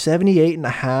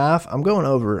 78.5. I'm going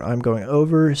over. I'm going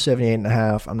over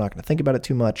 78.5. I'm not going to think about it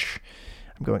too much.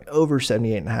 I'm going over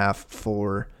 78.5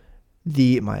 for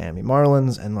the Miami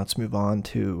Marlins. And let's move on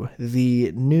to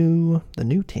the new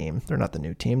team. They're not the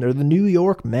new team. They're the New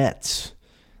York Mets.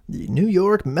 The New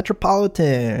York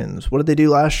Metropolitans. What did they do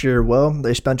last year? Well,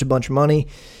 they spent a bunch of money,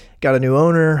 got a new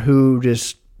owner who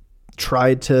just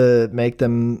tried to make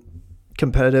them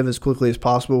competitive as quickly as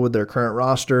possible with their current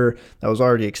roster that was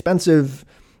already expensive.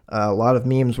 A lot of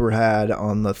memes were had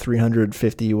on the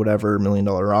 $350 million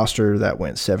roster that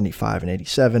went 75 and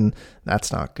 87.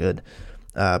 That's not good.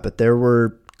 But there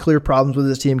were clear problems with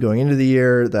this team going into the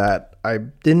year that I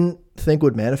didn't think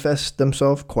would manifest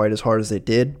themselves quite as hard as they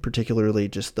did, particularly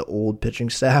just the old pitching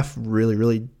staff really,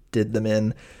 really did them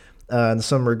in. And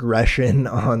some regression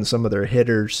on some of their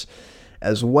hitters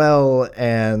as well,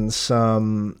 and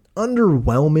some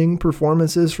underwhelming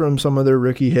performances from some of their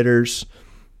rookie hitters.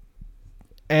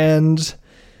 And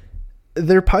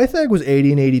their Pythag was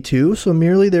 80 and 82, so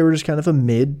merely they were just kind of a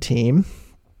mid team.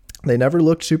 They never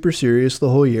looked super serious the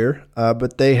whole year,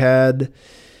 but they had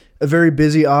a very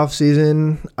busy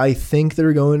offseason. I think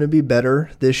they're going to be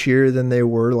better this year than they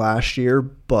were last year,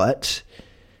 but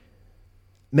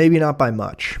maybe not by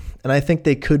much. and I think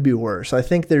they could be worse. I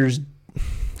think there's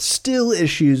still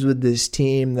issues with this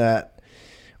team that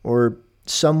were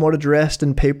somewhat addressed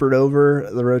and papered over.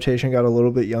 The rotation got a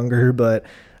little bit younger, but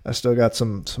I still got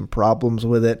some problems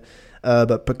with it.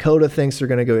 But PECOTA thinks they're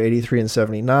going to go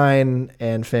 83-79,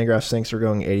 and Fangraphs thinks they're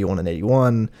going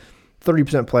 81-81.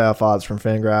 30% playoff odds from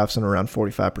Fangraphs and around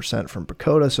 45% from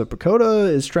PECOTA. So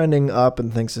PECOTA is trending up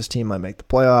and thinks this team might make the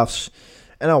playoffs.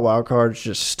 And our wild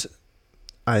cards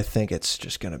I think it's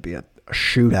just going to be a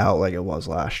shootout like it was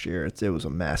last year. It was a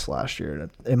mess last year.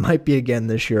 And it might be again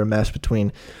this year, a mess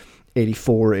between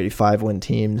 84, 85 win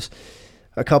teams.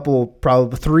 A couple,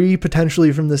 probably 3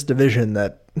 potentially from this division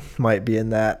that might be in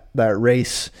that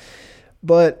race.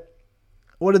 But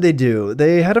what did they do?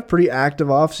 They had a pretty active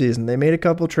offseason. They made a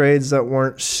couple trades that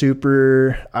weren't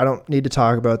super, I don't need to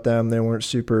talk about them. They weren't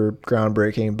super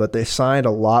groundbreaking, but they signed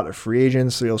a lot of free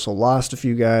agents. They also lost a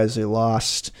few guys. They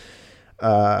lost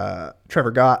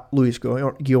Trevor Gott, Luis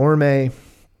Guillorme,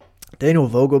 Daniel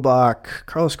Vogelbach,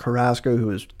 Carlos Carrasco, he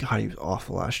was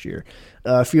awful last year.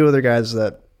 A few other guys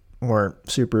that weren't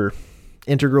super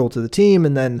integral to the team.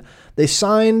 And then they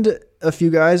signed a few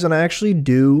guys, and I actually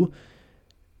do,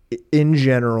 in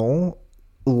general,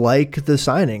 like the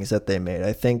signings that they made.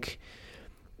 I think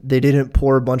they didn't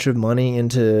pour a bunch of money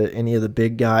into any of the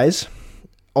big guys,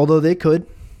 although they could.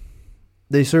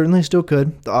 They certainly still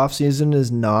could. The offseason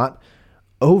is not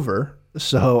over,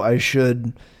 so I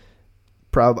should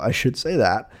say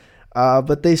that.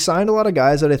 But they signed a lot of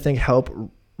guys that I think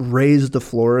help raise the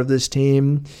floor of this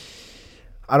team.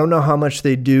 I don't know how much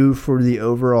they do for the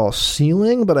overall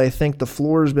ceiling, but I think the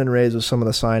floor has been raised with some of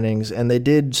the signings,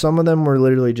 and some of them were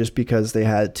literally just because they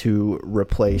had to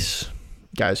replace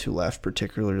guys who left,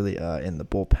 particularly in the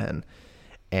bullpen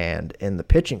and in the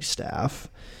pitching staff.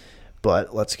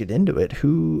 But let's get into it.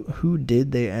 Who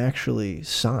did they actually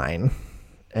sign,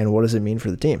 and what does it mean for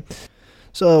the team?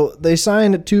 So they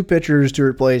signed 2 pitchers to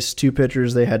replace 2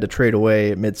 pitchers they had to trade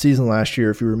away midseason last year.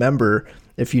 If you remember,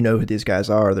 if you know who these guys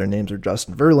are, their names are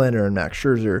Justin Verlander and Max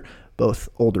Scherzer, both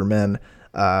older men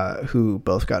who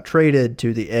both got traded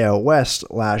to the AL West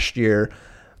last year,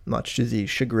 much to the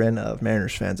chagrin of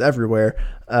Mariners fans everywhere.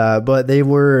 But they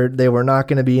were not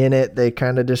going to be in it. They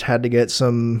kind of just had to get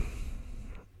something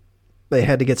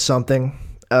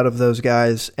out of those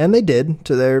guys, and they did.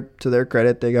 To their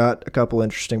credit, they got a couple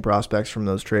interesting prospects from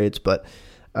those trades, but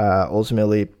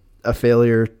ultimately a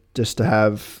failure just to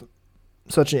have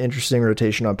such an interesting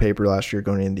rotation on paper last year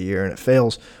going into the year, and it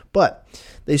fails. But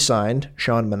they signed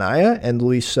Sean Manaea and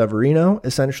Luis Severino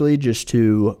essentially just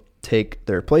to take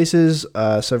their places.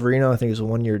 Severino, I think, is a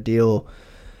 1-year deal.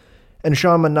 And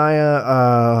Sean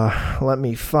Manaea, let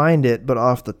me find it, but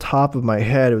off the top of my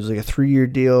head, it was like a 3-year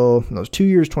deal. It was 2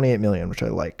 years, $28 million, which I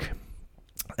like.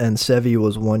 And Sevy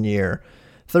was 1 year,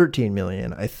 $13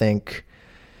 million. I think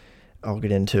I'll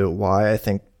get into why I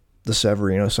think the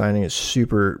Severino signing is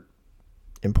super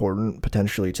important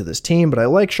potentially to this team, but I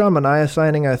like Sean Manaea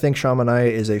signing. I think Sean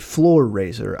Manaea is a floor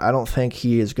raiser. I don't think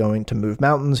he is going to move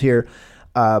mountains here,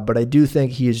 but I do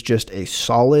think he is just a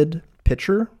solid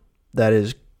pitcher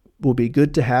that will be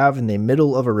good to have in the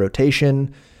middle of a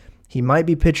rotation. He might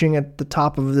be pitching at the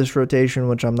top of this rotation,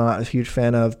 which I'm not a huge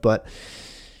fan of, but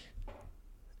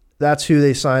that's who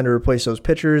they signed to replace those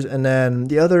pitchers. And then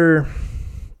the other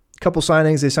couple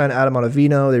signings, they signed Adam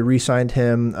Ottavino. They re-signed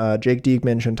him. Jake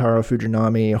Diekman, Shintaro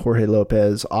Fujinami, Jorge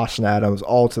Lopez, Austin Adams,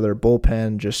 all to their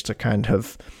bullpen just to kind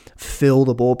of fill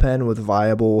the bullpen with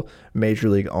viable major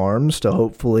league arms to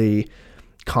hopefully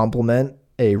complement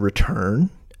a return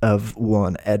of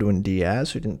one Edwin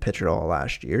Diaz, who didn't pitch at all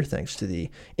last year thanks to the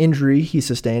injury he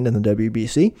sustained in the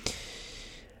WBC.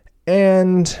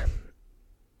 And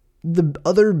the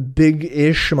other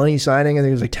big-ish money signing, I think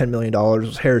it was like $10 million,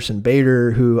 was Harrison Bader,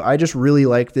 who I just really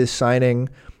like this signing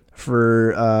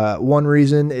for one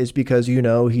reason is because,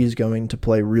 he's going to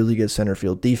play really good center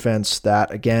field defense. That,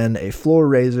 again, a floor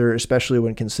raiser, especially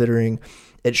when considering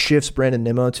it shifts Brandon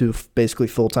Nimmo to basically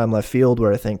full-time left field,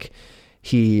 where I think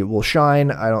he will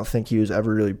shine. I don't think he was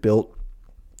ever really built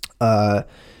to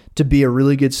be a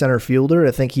really good center fielder.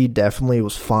 I think he definitely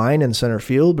was fine in center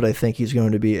field, but I think he's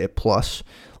going to be a plus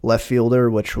left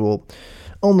fielder, which will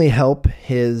only help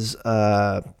his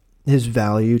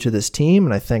value to this team.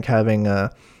 And I think having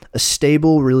a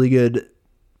stable, really good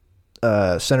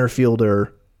center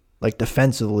fielder, like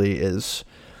defensively, is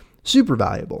super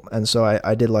valuable. And so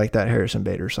I did like that Harrison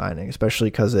Bader signing,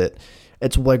 especially because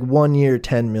it's like 1 year,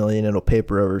 $10 million. It'll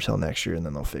paper over till next year, and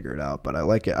then they'll figure it out. But I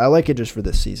like it. I like it just for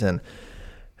this season.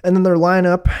 And then their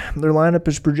lineup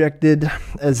is projected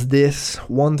as this,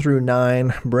 1 through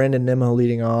 9. Brandon Nimmo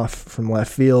leading off from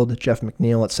left field, Jeff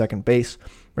McNeil at second base,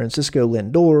 Francisco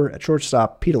Lindor at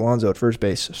shortstop, Pete Alonso at first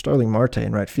base, Starling Marte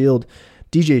in right field,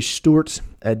 DJ Stewart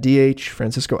at DH,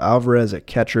 Francisco Alvarez at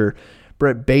catcher,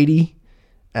 Brett Beatty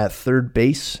at third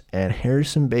base, and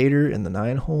Harrison Bader in the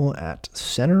 9-hole at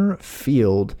center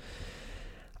field.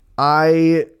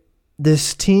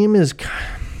 This team is,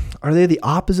 are they the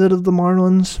opposite of the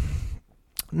Marlins?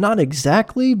 Not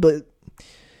exactly, but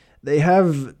they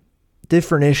have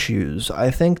different issues.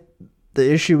 I think the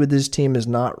issue with this team is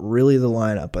not really the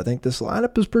lineup. I think this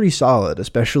lineup is pretty solid,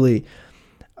 especially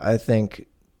I think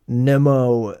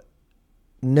Nimmo,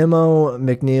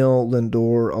 McNeil,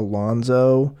 Lindor,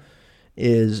 Alonso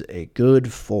is a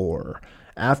good 4.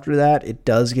 After that, it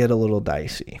does get a little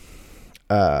dicey.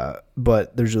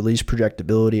 But there's at least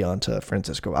projectability onto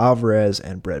Francisco Alvarez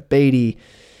and Brett Beatty.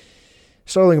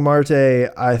 Starling Marte,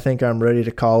 I think I'm ready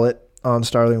to call it on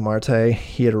Starling Marte.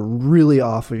 He had a really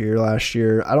awful year last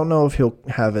year. I don't know if he'll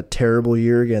have a terrible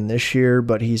year again this year,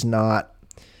 but he's not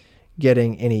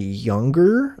getting any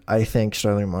younger. I think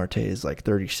Starling Marte is like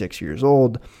 36 years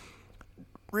old.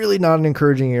 Really not an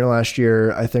encouraging year last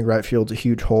year. I think right field's a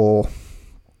huge hole.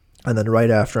 And then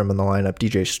right after him in the lineup,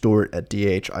 DJ Stewart at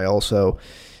DH. I also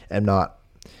am not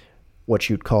what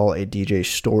you'd call a DJ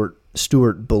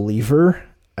Stewart believer.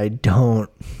 I don't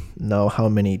know how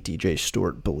many DJ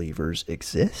Stewart believers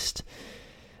exist.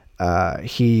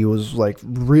 He was like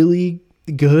really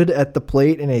good at the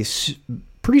plate in a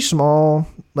pretty small,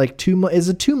 like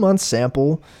 2-month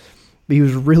sample, but he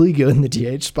was really good in the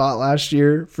DH spot last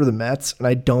year for the Mets, and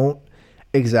I don't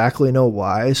exactly know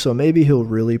why. So maybe he'll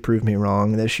really prove me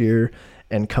wrong this year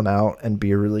and come out and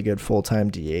be a really good full-time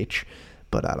DH,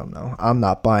 but I don't know. I'm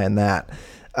not buying that.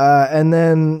 And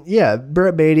then,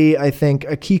 Brett Beatty, I think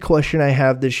a key question I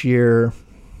have this year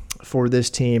for this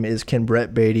team is, can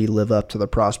Brett Beatty live up to the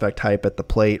prospect hype at the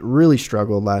plate? Really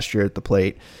struggled last year at the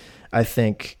plate. I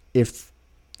think if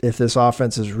this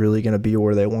offense is really going to be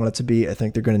where they want it to be, I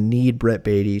think they're going to need Brett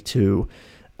Beatty to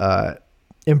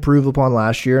improve upon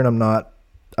last year. And I'm not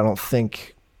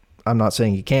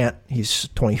saying he can't. He's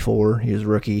 24. He was a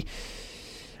rookie.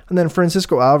 And then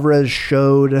Francisco Alvarez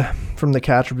showed from the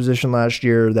catcher position last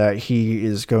year that he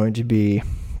is going to be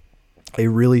a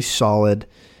really solid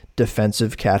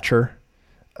defensive catcher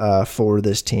for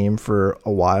this team for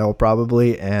a while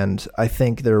probably. And I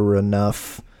think there were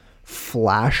enough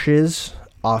flashes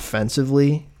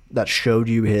offensively that showed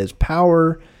you his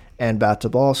power and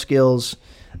bat-to-ball skills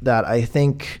that I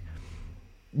think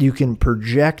you can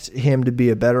project him to be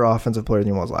a better offensive player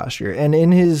than he was last year. And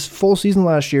in his full season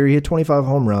last year, he hit 25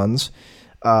 home runs.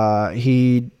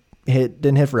 He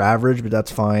didn't hit for average, but that's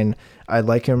fine. I'd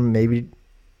like him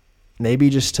maybe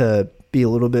just to be a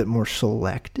little bit more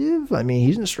selective. I mean,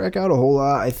 he doesn't strike out a whole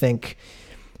lot. I think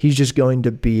he's just going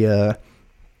to be a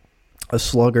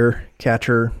slugger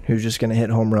catcher who's just going to hit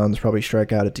home runs, probably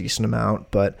strike out a decent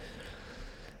amount. But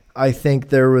I think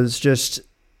there was just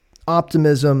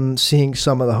optimism seeing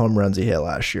some of the home runs he hit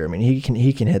last year. I mean, he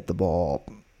can hit the ball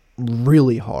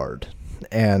really hard,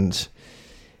 and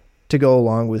to go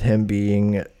along with him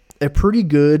being a pretty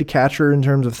good catcher in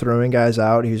terms of throwing guys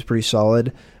out, he was pretty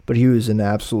solid, but he was an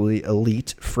absolutely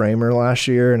elite framer last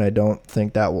year, and I don't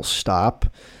think that will stop.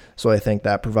 So I think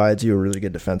that provides you a really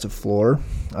good defensive floor,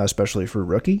 especially for a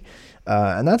rookie.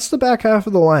 And that's the back half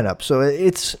of the lineup. So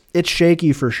it's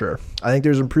shaky for sure. I think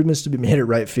there's improvements to be made at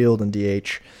right field and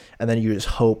DH. And then you just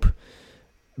hope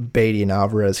Beatty and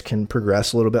Alvarez can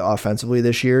progress a little bit offensively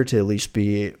this year to at least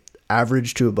be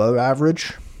average to above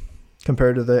average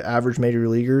compared to the average major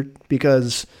leaguer.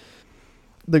 Because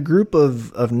the group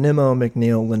of Nimmo,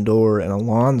 McNeil, Lindor, and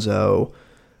Alonso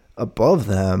above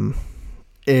them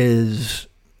is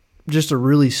just a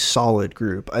really solid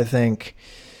group. I think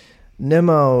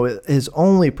Nimmo, his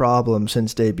only problem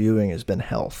since debuting has been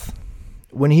health.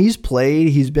 When he's played,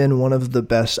 he's been one of the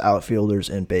best outfielders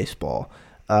in baseball.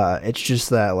 It's just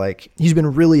that, like, he's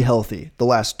been really healthy. The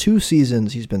last 2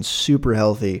 seasons, he's been super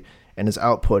healthy, and his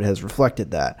output has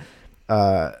reflected that.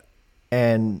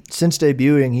 And since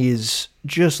debuting, he's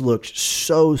just looked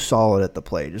so solid at the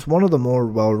plate. Just one of the more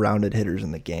well-rounded hitters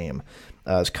in the game.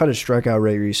 He's cut his strikeout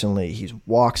rate recently. He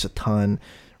walks a ton,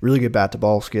 really good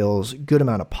bat-to-ball skills, good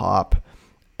amount of pop.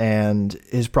 And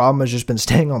his problem has just been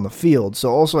staying on the field.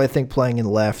 So also I think playing in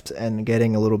left and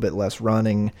getting a little bit less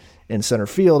running in center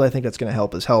field, I think that's going to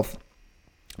help his health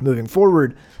moving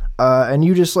forward. And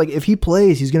you just, like, if he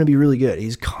plays, he's going to be really good.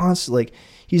 He's constantly, like,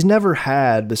 he's never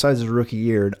had, besides his rookie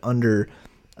year, an under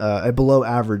a below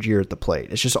average year at the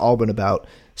plate. It's just all been about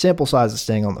sample size of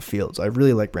staying on the field. So I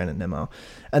really like Brandon Nimmo.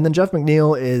 And then Jeff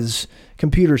McNeil is,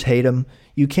 computers hate him.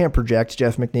 You can't project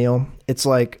Jeff McNeil. It's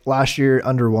like last year,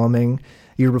 underwhelming.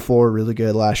 Year before, really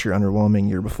good. Last year, underwhelming.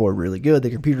 Year before, really good. The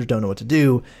computers don't know what to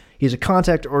do. He's a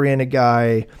contact-oriented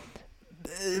guy,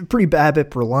 pretty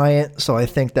BABIP reliant, so I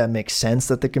think that makes sense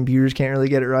that the computers can't really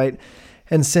get it right.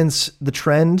 And since the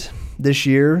trend this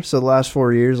year, so the last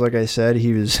 4 years, like I said,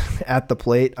 he was at the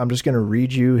plate. I'm just going to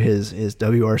read you his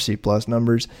WRC plus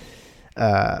numbers.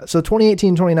 So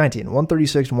 2018, 2019,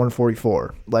 136 and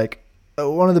 144. Like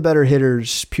one of the better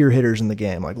hitters, pure hitters in the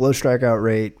game. Like low strikeout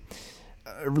rate,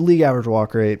 league average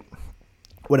walk rate,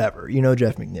 whatever. You know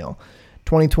Jeff McNeil.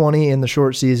 2020 in the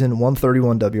short season,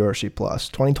 131 WRC plus.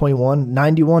 2021,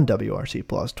 91 WRC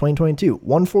plus. 2022,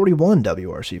 141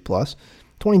 WRC plus.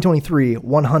 2023,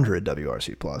 100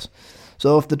 WRC plus.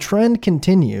 So if the trend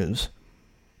continues,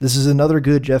 this is another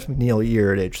good Jeff McNeil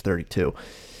year at age 32.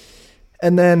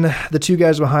 And then the two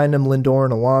guys behind him, Lindor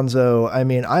and Alonso. I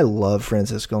mean, I love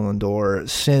Francisco Lindor.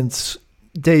 Since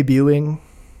debuting,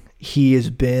 he has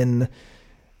been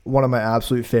one of my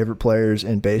absolute favorite players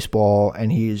in baseball,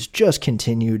 and he's just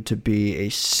continued to be a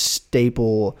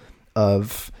staple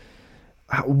of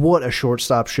what a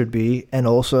shortstop should be. And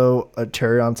also a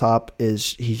cherry on top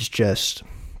is he's just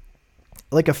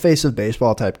like a face of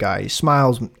baseball type guy. He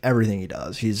smiles everything he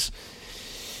does. He's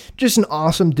just an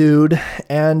awesome dude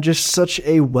and just such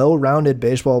a well-rounded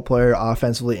baseball player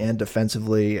offensively and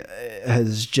defensively.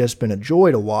 Has just been a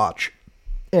joy to watch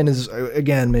and is,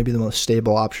 again, maybe the most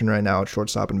stable option right now at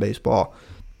shortstop in baseball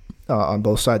on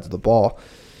both sides of the ball.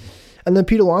 And then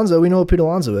Pete Alonso, we know what Pete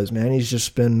Alonso is, man. He's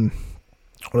just been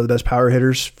one of the best power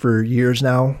hitters for years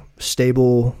now.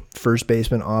 Stable first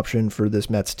baseman option for this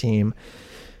Mets team.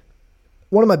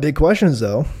 One of my big questions,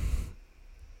 though,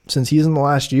 since he's in the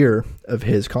last year of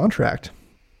his contract,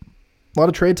 a lot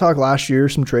of trade talk last year,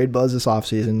 some trade buzz this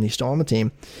offseason. He's still on the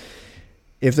team.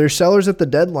 If there's sellers at the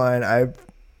deadline,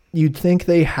 you'd think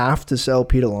they have to sell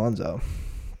Pete Alonso.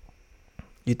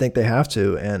 You'd think they have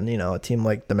to, and a team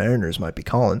like the Mariners might be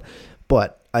calling.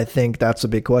 But I think that's a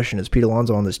big question. Is Pete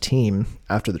Alonso on this team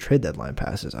after the trade deadline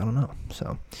passes? I don't know.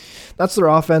 So that's their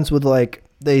offense with, like,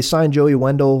 they signed Joey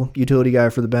Wendell, utility guy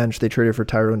for the bench. They traded for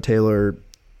Tyrone Taylor,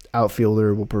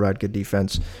 outfielder, will provide good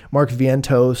defense. Mark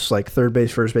Vientos, like third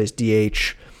base, first base,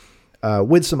 DH,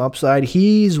 with some upside.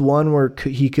 He's one where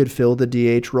he could fill the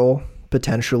DH role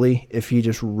potentially if he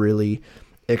just really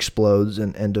explodes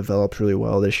and develops really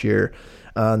well this year.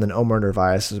 And then Omar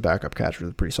Narvaez is a backup catcher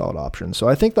with a pretty solid option. So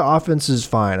I think the offense is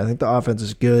fine. I think the offense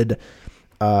is good.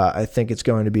 I think it's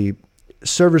going to be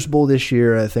serviceable this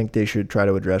year. I think they should try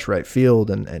to address right field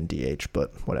and DH,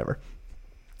 but whatever.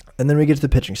 And then we get to the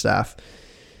pitching staff.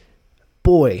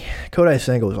 Boy, Kodai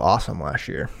Senga was awesome last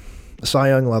year. A Cy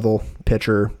Young level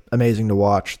pitcher, amazing to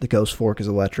watch. The Ghost Fork is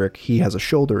electric. He has a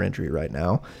shoulder injury right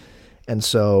now. And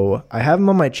so I have him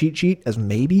on my cheat sheet as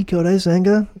maybe Kodai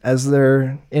Senga as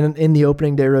they're in the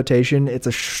opening day rotation. It's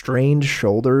a strained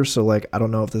shoulder, so I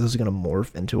don't know if this is going to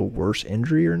morph into a worse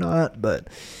injury or not. But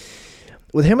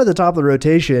with him at the top of the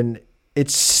rotation,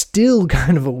 it's still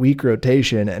kind of a weak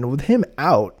rotation. And with him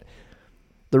out,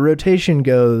 the rotation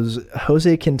goes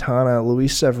Jose Quintana,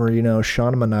 Luis Severino,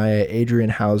 Sean Manaea, Adrian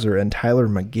Hauser, and Tyler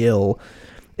McGill.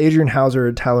 Adrian Hauser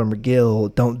and Tyler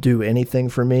McGill don't do anything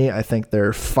for me. I think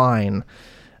they're fine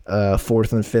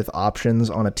fourth and fifth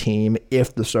options on a team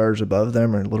if the starters above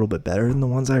them are a little bit better than the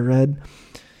ones I read.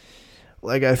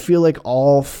 I feel like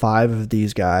all five of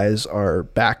these guys are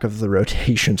back of the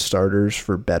rotation starters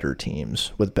for better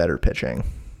teams with better pitching.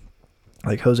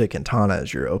 Like Jose Quintana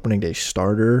is your opening day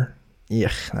starter.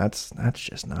 Yeah, that's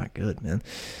just not good, man.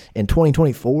 In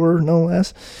 2024, no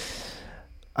less.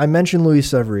 I mentioned Luis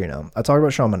Severino. I talked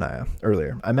about Sean Manaea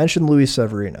earlier. I mentioned Luis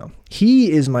Severino.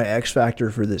 He is my X factor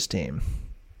for this team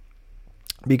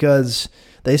because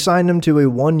they signed him to a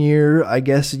 1 year, I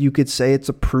guess you could say it's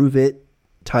a prove it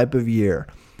type of year.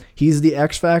 He's the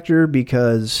X factor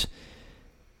because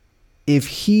if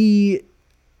he's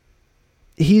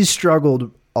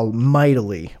struggled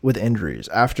mightily with injuries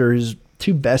after his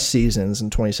two best seasons in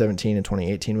 2017 and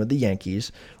 2018 with the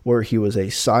Yankees, where he was a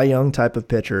Cy Young type of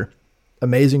pitcher.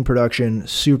 Amazing production,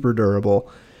 super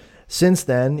durable. Since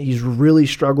then, he's really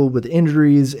struggled with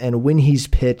injuries, and when he's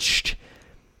pitched,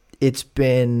 it's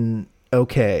been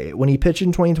okay. When he pitched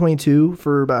in 2022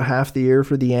 for about half the year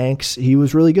for the Yanks, he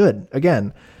was really good.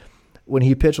 Again, when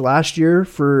he pitched last year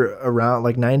for around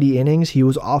 90 innings, he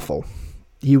was awful.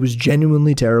 He was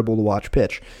genuinely terrible to watch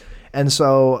pitch. And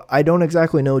so I don't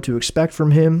exactly know what to expect from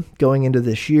him going into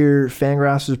this year.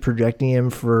 Fangraphs is projecting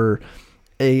him for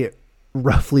a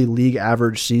roughly league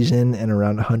average season and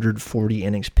around 140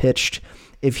 innings pitched.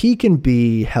 If he can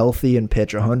be healthy and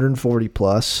pitch 140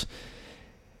 plus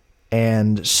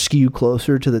and skew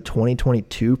closer to the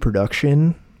 2022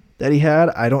 production that he had,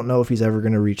 I don't know if he's ever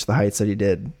going to reach the heights that he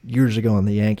did years ago on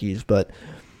the Yankees, but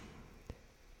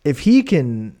if he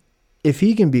can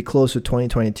be close to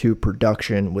 2022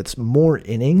 production with more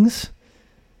innings,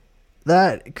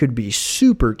 that could be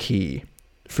super key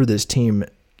for this team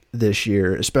this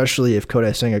year, especially if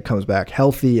Kodai Senga comes back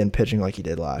healthy and pitching like he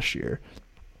did last year.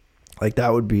 Like,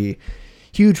 that would be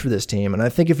huge for this team. And I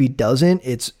think if he doesn't,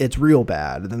 it's real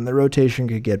bad. Then the rotation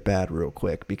could get bad real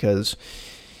quick, because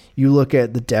you look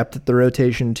at the depth at the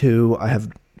rotation too. I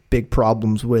have big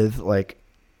problems with, like,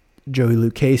 Joey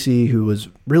Lucchesi, who was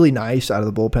really nice out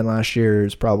of the bullpen last year,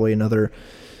 is probably another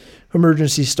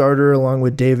emergency starter along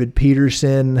with David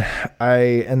Peterson.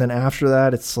 And then after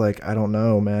that, it's like, I don't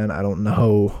know, man. I don't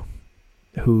know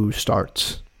who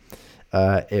starts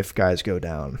if guys go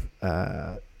down.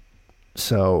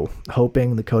 So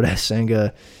hoping the Kodai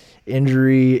Senga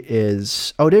injury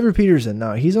is... Oh, David Peterson.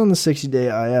 No, he's on the 60-day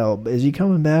IL. But is he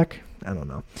coming back? I don't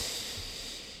know.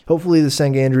 Hopefully the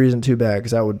Senga injury isn't too bad,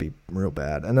 because that would be real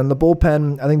bad. And then the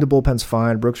bullpen, I think the bullpen's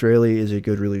fine. Brooks Raley is a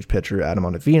good relief pitcher. Adam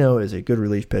Ottavino is a good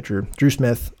relief pitcher. Drew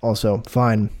Smith, also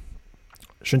fine.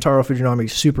 Shintaro Fujinami,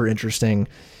 super interesting.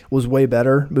 Was way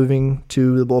better moving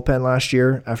to the bullpen last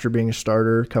year after being a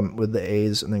starter, come with the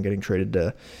A's and then getting traded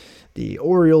to the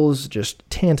Orioles. Just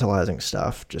tantalizing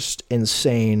stuff. Just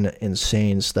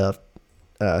insane stuff.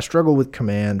 Struggle with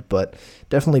command, but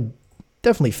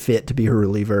definitely fit to be a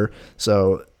reliever.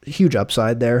 So huge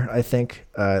upside there, I think.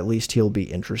 At least he'll be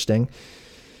interesting.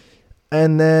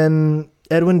 And then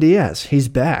Edwin Diaz, he's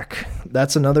back.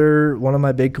 That's another one of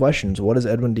my big questions. What does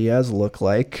Edwin Diaz look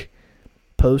like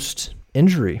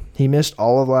post-injury? He missed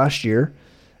all of last year.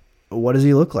 What does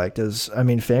he look like?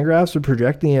 Fangraphs are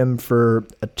projecting him for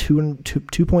a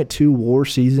 2.2 WAR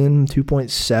season,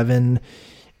 2.7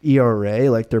 ERA.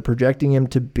 Like, they're projecting him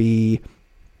to be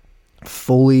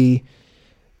fully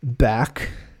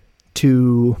back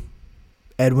to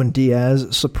Edwin Diaz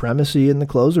supremacy in the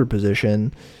closer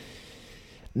position.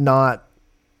 Not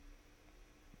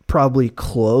probably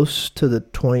close to the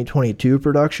 2022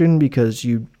 production, because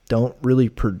you don't really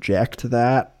project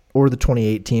that, or the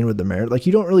 2018 with the Mariners. Like,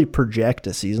 you don't really project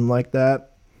a season like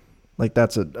that. Like,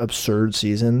 that's an absurd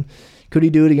season. Could he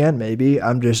do it again? Maybe.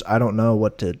 I don't know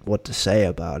what to say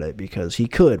about it, because he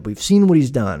could. We've seen what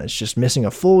he's done. It's just missing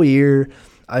a full year.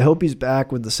 I hope he's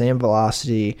back with the same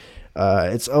velocity.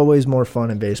 It's always more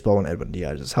fun in baseball when Edwin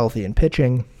Diaz is healthy and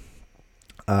pitching.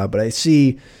 But I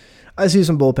see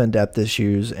some bullpen depth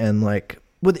issues, and like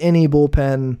with any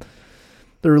bullpen,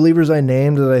 the relievers I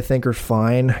named that I think are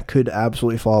fine could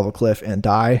absolutely fall off a cliff and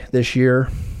die this year.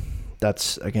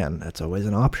 That's always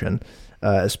an option,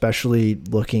 especially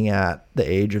looking at the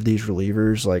age of these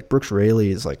relievers. Like, Brooks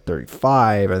Raley is like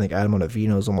 35. I think Adam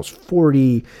Ottavino is almost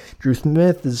 40. Drew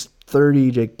Smith is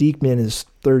 30. Jake Diekman is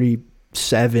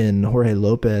 37. Jorge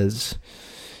Lopez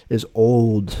is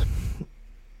old.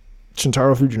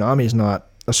 Shintaro Fujinami is not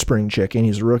a spring chicken.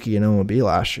 He's a rookie in MLB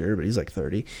last year, but he's like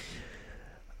 30.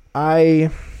 I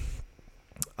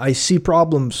see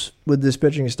problems with this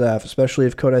pitching staff, especially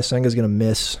if Kodai Senga is going to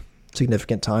miss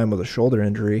significant time with a shoulder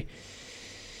injury.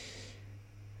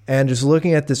 And just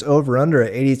looking at this over-under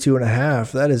at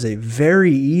 82.5, that is a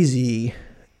very easy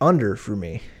under for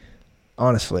me.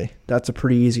 Honestly, that's a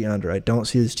pretty easy under. I don't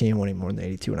see this team winning more than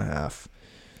 82.5.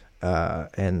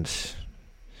 And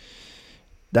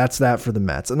that's that for the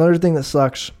Mets. Another thing that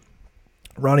sucks,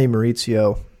 Ronnie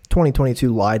Mauricio,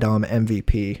 2022 LIDOM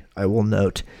MVP, I will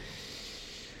note.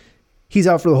 He's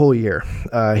out for the whole year.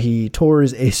 He tore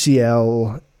his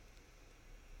ACL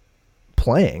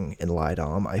playing in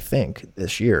LIDOM, I think,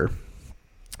 this year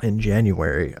in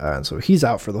January. And so he's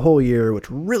out for the whole year, which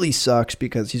really sucks,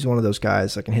 because he's one of those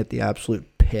guys that can hit the absolute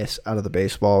piss out of the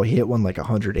baseball. He hit one like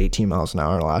 118 miles an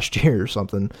hour last year or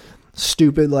something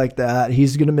stupid like that.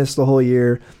 He's going to miss the whole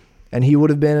year, and he would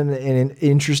have been an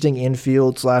interesting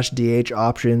infield / DH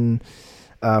option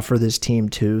for this team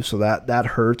too. So that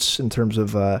hurts in terms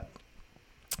of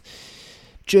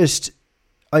just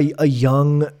a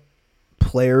young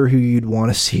player who you'd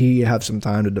want to see have some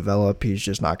time to develop. He's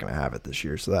just not going to have it this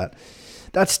year. So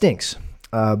that stinks.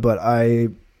 But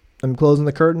I'm closing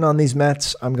the curtain on these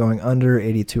Mets. I'm going under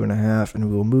 82.5, and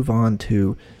we will move on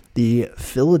to the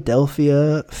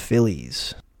Philadelphia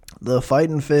Phillies. The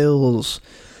Fightin' Phils.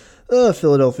 The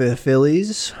Philadelphia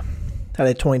Phillies had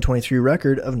a 2023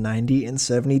 record of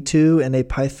 90-72 and a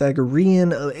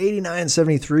Pythagorean of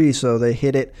 89-73, so they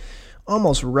hit it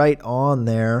almost right on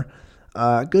there.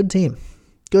 Good team.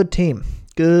 Good team.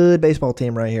 Good baseball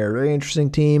team right here. Very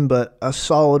interesting team, but a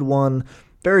solid one.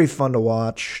 Very fun to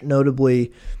watch.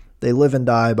 Notably, they live and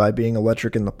die by being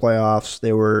electric in the playoffs.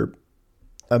 They were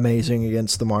amazing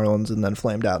against the Marlins and then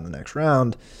flamed out in the next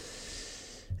round.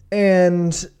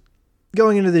 And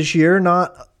going into this year,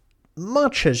 not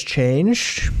much has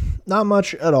changed. Not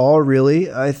much at all,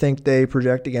 really. I think they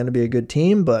project again to be a good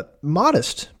team, but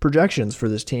modest projections for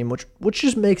this team, which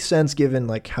just makes sense given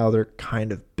like how they're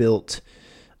kind of built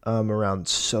around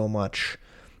so much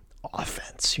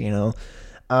offense,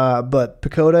 But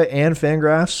Pacoda and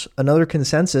Fangraphs, another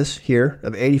consensus here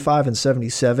of 85 and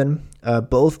 77,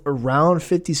 both around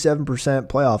 57%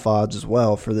 playoff odds as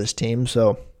well for this team.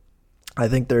 So I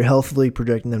think they're healthily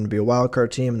projecting them to be a wild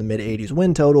card team in the mid-80s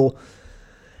win total.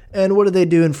 And what did they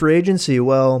do in free agency?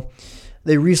 Well,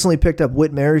 they recently picked up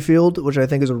Whit Merrifield, which I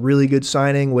think is a really good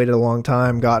signing. Waited a long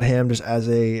time, got him just as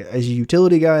a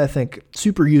utility guy. I think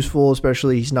super useful,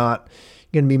 especially he's not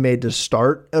going to be made to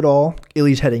start at all, at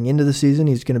least heading into the season.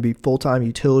 He's going to be full-time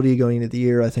utility going into the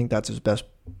year. I think that's his best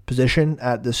position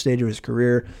at this stage of his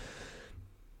career.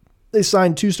 They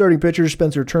signed 2 starting pitchers,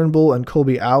 Spencer Turnbull and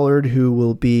Colby Allard, who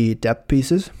will be depth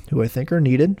pieces, who I think are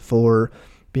needed for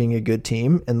being a good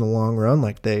team in the long run,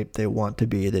 like they want to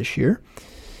be this year.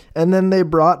 And then they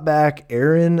brought back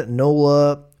Aaron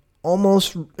Nola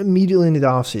almost immediately into the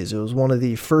offseason. It was one of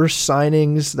the first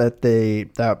signings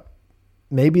that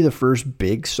maybe the first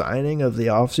big signing of the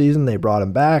offseason. They brought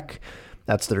him back.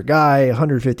 That's their guy,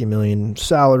 $150 million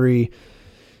salary,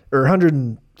 or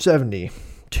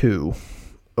 $172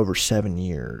 over 7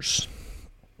 years.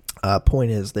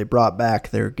 Point is, they brought back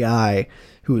their guy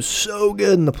who was so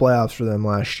good in the playoffs for them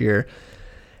last year.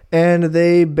 And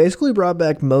they basically brought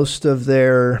back most of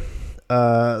their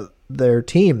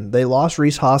team. They lost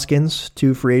Rhys Hoskins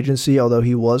to free agency, although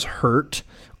he was hurt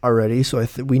already, so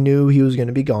we knew he was going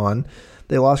to be gone.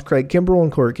 They lost Craig Kimbrell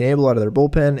and Corey Knebel out of their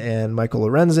bullpen, and Michael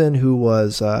Lorenzen, who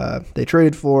was they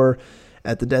traded for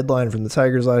at the deadline from the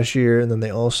Tigers last year. And then they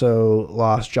also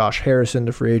lost Josh Harrison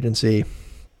to free agency,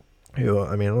 who,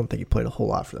 I don't think he played a whole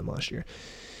lot for them last year.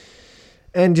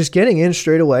 And just getting in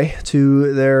straight away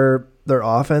to their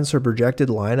offense or projected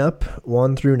lineup,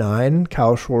 1 through 9,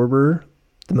 Kyle Schwarber,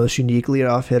 the most unique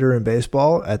leadoff hitter in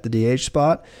baseball at the DH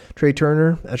spot, Trey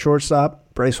Turner at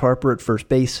shortstop, Bryce Harper at first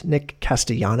base, Nick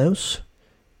Castellanos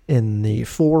in the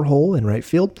 4 hole in right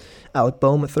field, Alec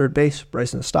Boehm at third base,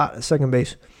 Bryson Stott at second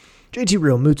base, JT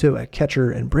Realmuto at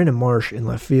catcher, and Brandon Marsh in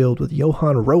left field with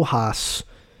Johan Rojas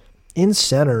in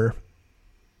center.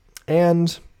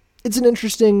 And it's an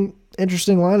interesting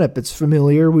lineup. It's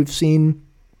familiar. We've seen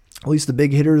at least the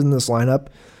big hitters in this lineup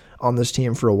on this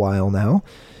team for a while now.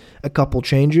 A couple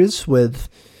changes with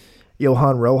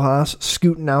Johan Rojas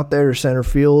scooting out there to center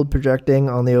field, projecting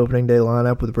on the opening day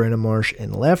lineup with Brandon Marsh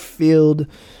in left field.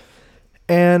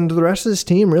 And the rest of this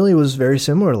team really was very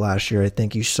similar to last year. I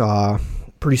think you saw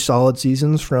pretty solid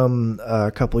seasons from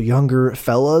a couple younger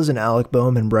fellas in Alec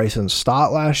Boehm and Bryson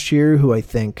Stott last year, who I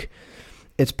think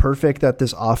it's perfect that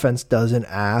this offense doesn't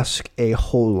ask a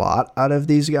whole lot out of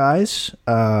these guys.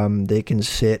 They can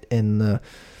sit in the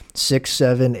 6,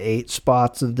 7, 8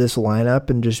 spots of this lineup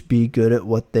and just be good at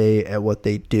what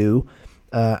they do.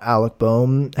 Alec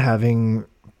Boehm having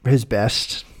his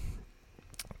best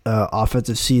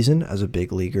offensive season as a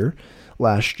big leaguer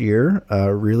last year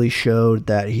really showed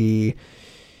that he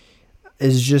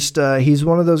is just he's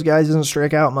one of those guys who doesn't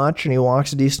strike out much, and he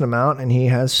walks a decent amount, and he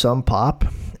has some pop.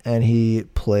 And he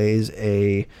plays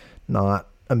a not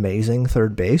amazing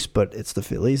third base, but it's the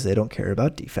Phillies. They don't care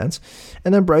about defense.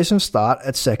 And then Bryson Stott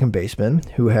at second baseman,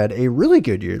 who had a really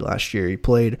good year last year. He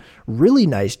played really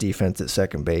nice defense at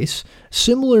second base,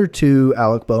 similar to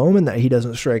Alec Boehm in that he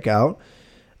doesn't strike out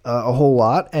a whole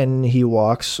lot, and he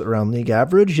walks around league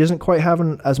average. He doesn't quite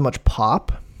have as much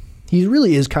pop. He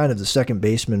really is kind of the second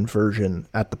baseman version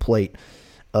at the plate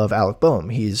of Alec Boehm.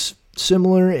 He's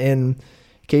similar in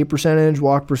K percentage,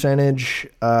 walk percentage,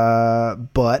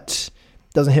 but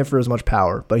doesn't hit for as much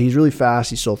power. But he's really fast.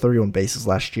 He stole 31 bases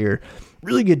last year.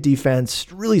 Really good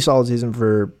defense. Really solid season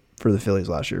for the Phillies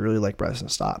last year. Really like Bryson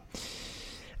Stott.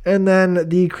 And then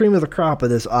the cream of the crop of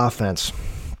this offense,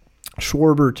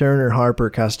 Schwarber, Turner, Harper,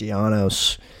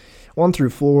 Castellanos. 1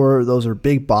 through 4, those are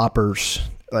big boppers.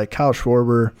 Like Kyle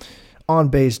Schwarber,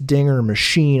 on-base dinger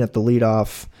machine at the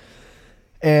leadoff.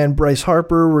 And Bryce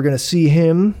Harper, we're going to see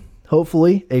him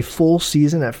hopefully a full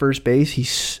season at first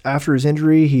base. After his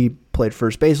injury, he played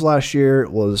first base last year.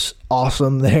 It was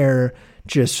awesome there.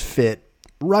 Just fit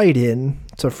right in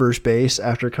to first base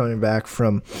after coming back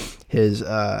from his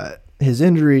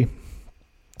injury,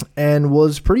 and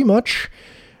was pretty much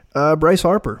Bryce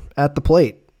Harper at the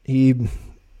plate. He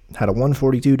had a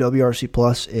 142 WRC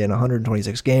plus in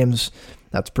 126 games.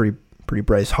 That's pretty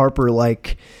Bryce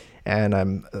Harper-like,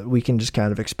 and we can just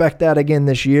kind of expect that again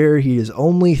this year. He is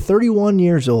only 31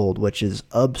 years old, which is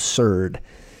absurd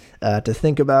to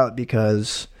think about,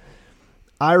 because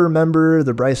I remember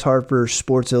the Bryce Harper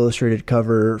Sports Illustrated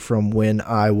cover from when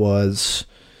I was,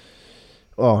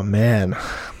 oh man,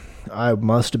 I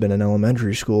must have been in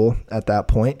elementary school at that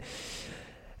point.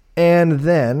 And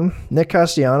then Nick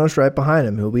Castellanos right behind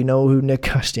him, who we know who Nick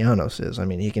Castellanos is. I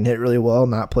mean, he can hit really well,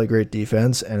 not play great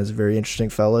defense, and is a very interesting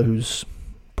fella who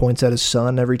points at his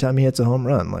son every time he hits a home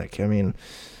run.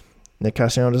 Nick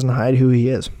Castellanos doesn't hide who he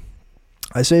is.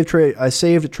 I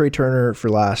saved Trey Turner for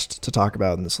last to talk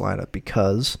about in this lineup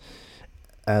because,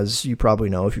 as you probably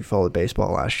know if you followed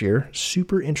baseball last year,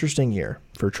 super interesting year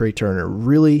for Trey Turner.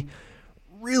 Really,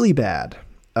 really bad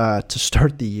to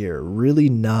start the year. Really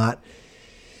not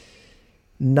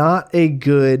a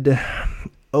good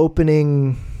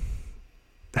opening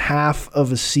half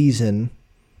of a season.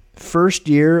 First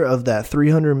year of that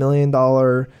 $300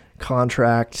 million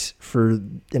contract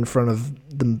in front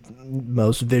of the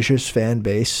most vicious fan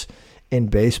base in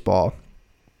baseball.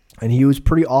 And he was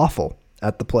pretty awful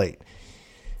at the plate.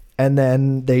 And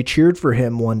then they cheered for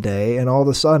him one day, and all of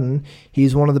a sudden,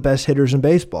 he's one of the best hitters in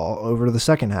baseball over the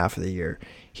second half of the year.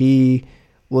 He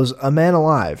was a man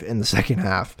alive in the second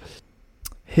half.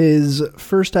 His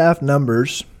first half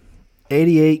numbers,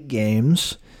 88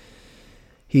 games.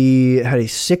 He had a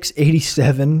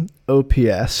 687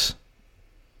 OPS.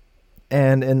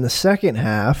 And in the second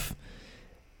half,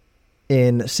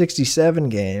 in 67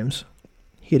 games,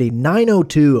 he had a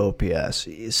 902 OPS.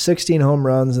 16 home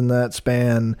runs in that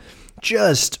span.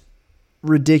 Just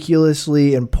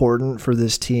ridiculously important for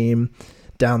this team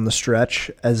down the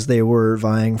stretch as they were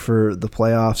vying for the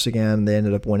playoffs again. They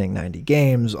ended up winning 90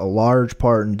 games, a large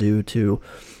part due to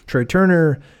Trey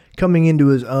Turner coming into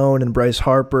his own and Bryce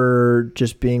Harper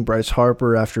just being Bryce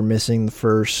Harper after missing the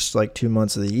first 2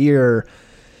 months of the year.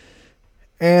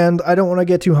 And I don't want to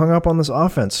get too hung up on this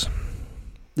offense.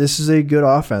 This is a good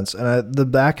offense. And the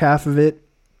back half of it,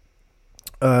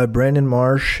 Brandon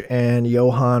Marsh and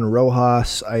Johan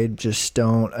Rojas,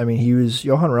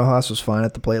 Johan Rojas was fine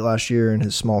at the plate last year in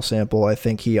his small sample. I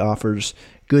think he offers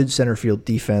good center field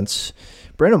defense.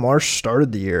 Brandon Marsh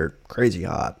started the year crazy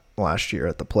hot last year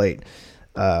at the plate,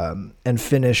 and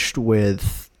finished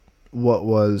with what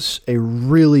was a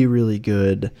really, really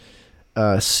good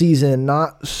season.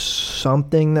 Not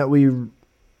something that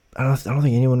I don't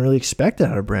think anyone really expected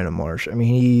out of Brandon Marsh. I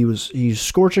mean, he's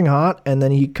scorching hot, and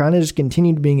then he kind of just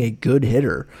continued being a good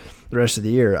hitter the rest of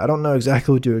the year. I don't know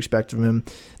exactly what to expect from him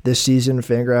this season.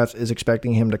 Fangraphs is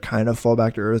expecting him to kind of fall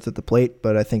back to earth at the plate,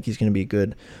 but I think he's going to be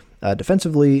good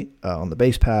defensively on the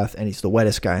base path, and he's the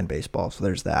wettest guy in baseball, so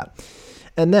there's that.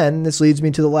 And then this leads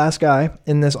me to the last guy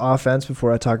in this offense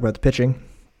before I talk about the pitching,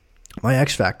 my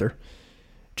X factor,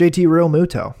 JT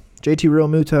Realmuto. JT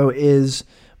Realmuto is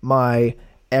my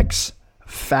X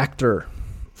factor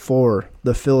for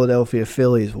the Philadelphia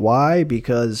Phillies. Why?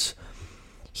 Because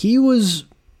he was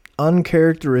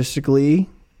uncharacteristically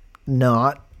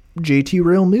not JT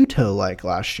Realmuto like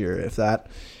last year, if that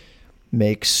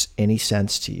makes any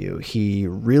sense to you. He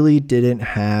really didn't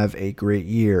have a great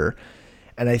year.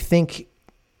 And I think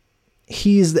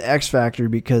he's the X factor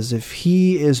because if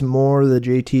he is more the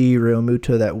JT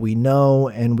Realmuto that we know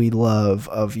and we love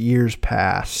of years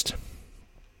past,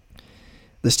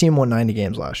 this team won 90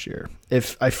 games last year.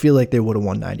 I feel like they would have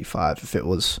won 95 if it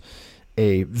was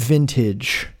a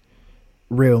vintage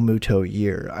Realmuto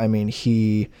year. I mean,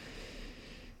 he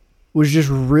was just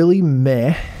really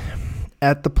meh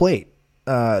at the plate.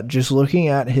 Just looking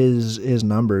at his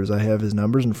numbers, I have his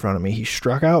numbers in front of me. He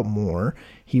struck out more.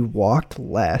 He walked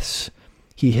less.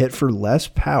 He hit for less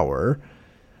power.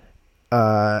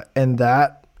 And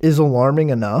that is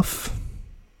alarming enough.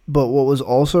 But what was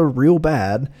also real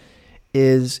bad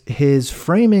is his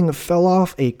framing fell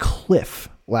off a cliff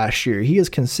last year. He has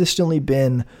consistently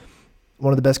been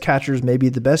one of the best catchers, maybe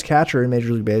the best catcher in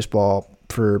Major League Baseball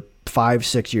for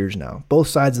 5-6 years now. Both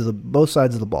sides of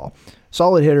the ball.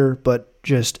 Solid hitter, but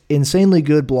just insanely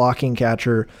good blocking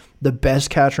catcher. The best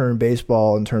catcher in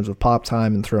baseball in terms of pop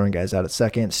time and throwing guys out at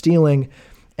second, stealing,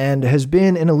 and has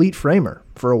been an elite framer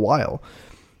for a while.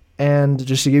 And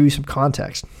just to give you some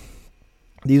context,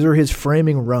 these are his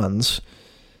framing runs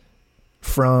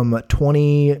from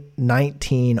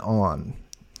 2019 on.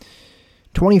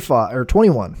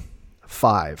 21,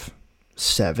 5,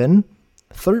 7,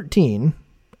 13,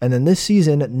 and then this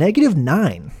season,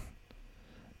 -9.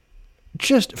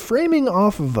 Just framing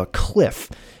off of a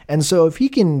cliff. And so if he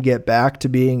can get back to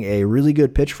being a really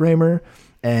good pitch framer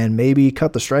and maybe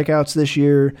cut the strikeouts this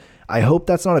year. I hope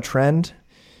that's not a trend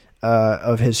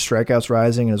of his strikeouts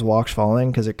rising and his walks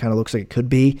falling, because it kind of looks like it could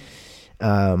be.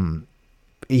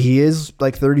 He is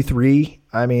like 33.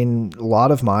 I mean, a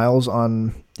lot of miles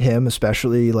on him,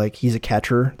 especially like he's a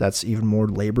catcher. That's even more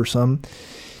laborsome.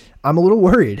 I'm a little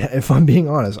worried, if I'm being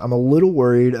honest. I'm a little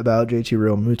worried about JT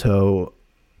Realmuto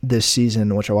this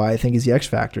season, which I think is the X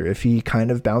factor. If he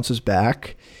kind of bounces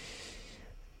back,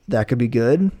 that could be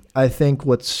good. I think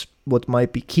what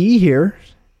might be key here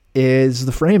is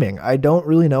the framing. I don't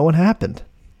really know what happened.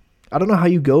 I don't know how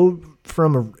you go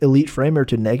from an elite framer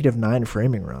to -9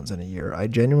 framing runs in a year. I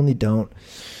genuinely don't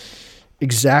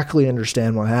exactly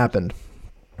understand what happened.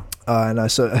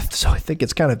 So I think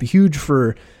it's kind of huge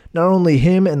for not only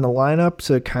him and the lineup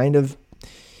to kind of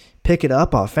pick it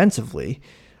up offensively,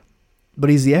 but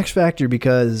he's the X factor,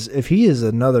 because if he is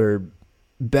another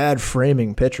bad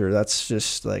framing pitcher, that's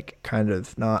just like kind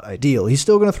of not ideal. He's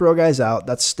still going to throw guys out.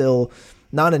 That's still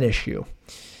not an issue.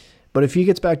 But if he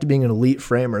gets back to being an elite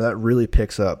framer, that really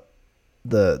picks up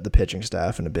the pitching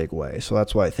staff in a big way. So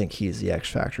that's why I think he's the X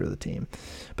factor of the team.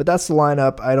 But that's the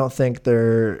lineup. I don't think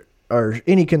there are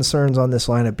any concerns on this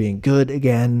lineup being good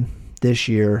again this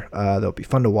year. They'll be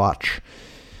fun to watch.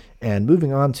 And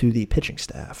moving on to the pitching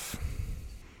staff.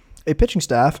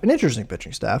 An interesting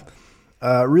pitching staff.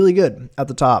 Really good at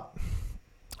the top.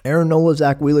 Aaron Nola,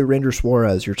 Zach Wheeler, Ranger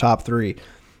Suarez, your top three.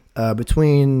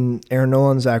 Between Aaron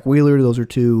Nola and Zach Wheeler, those are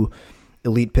two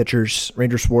elite pitchers.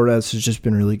 Ranger Suarez has just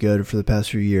been really good for the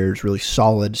past few years. Really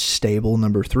solid, stable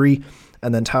number three.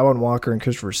 And then Taijuan Walker and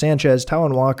Christopher Sanchez.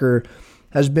 Taijuan Walker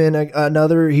has been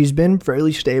he's been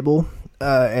fairly stable.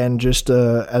 And just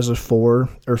as a 4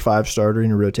 or 5 starter in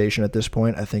your rotation at this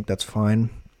point, I think that's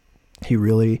fine. He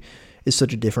really is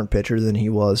such a different pitcher than he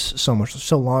was so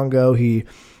long ago. He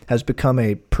has become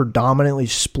a predominantly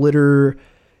splitter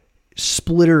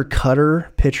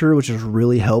cutter pitcher, which has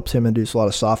really helped him induce a lot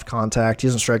of soft contact. He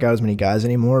doesn't strike out as many guys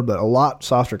anymore, but a lot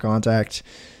softer contact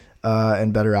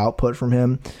and better output from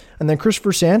him. And then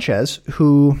Christopher Sanchez,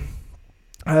 who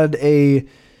had a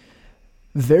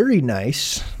very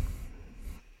nice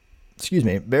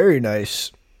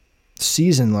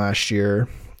season last year.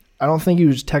 I don't think he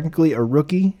was technically a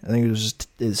rookie. I think it was just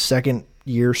his second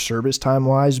year service time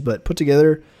wise, but put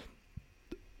together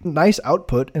nice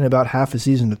output in about half a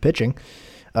season of pitching.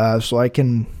 So I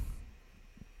can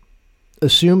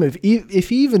assume if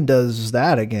he even does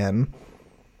that again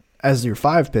as your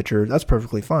 5 pitcher, that's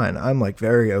perfectly fine. I'm like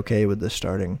very okay with this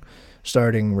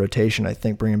starting rotation. I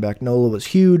think bringing back Nola was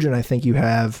huge, and I think you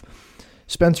have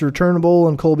Spencer Turnbull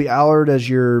and Colby Allard as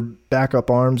your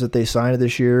backup arms that they signed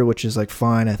this year, which is like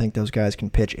fine. I think those guys can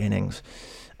pitch innings.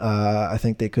 I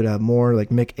think they could have more, like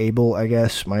Mick Abel, I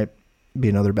guess, might be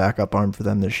another backup arm for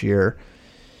them this year.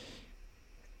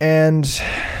 And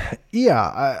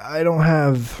yeah, I don't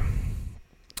have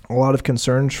a lot of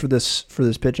concerns for this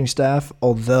pitching staff,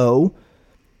 although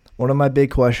one of my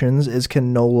big questions is,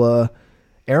 can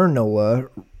Aaron Nola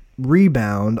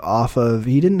rebound off of,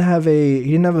 he didn't have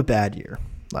a bad year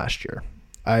last year.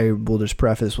 I will just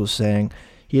preface with saying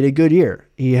he had a good year.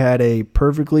 He had a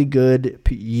perfectly good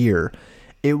year.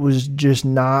 It was just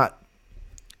not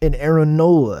an Aaron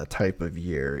Nola type of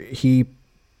year. He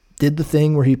did the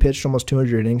thing where he pitched almost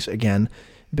 200 innings. Again,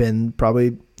 been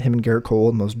probably him and Garrett Cole,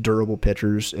 the most durable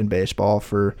pitchers in baseball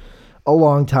for a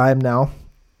long time now.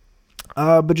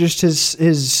 But just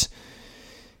his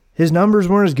numbers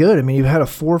weren't as good. I mean, you had a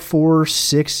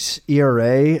 4.46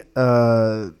 ERA,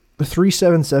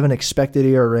 3.77 expected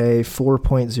ERA,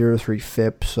 4.03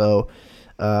 FIP. So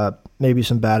maybe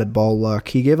some batted ball luck.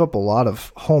 He gave up a lot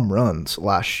of home runs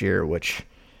last year, which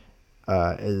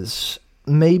is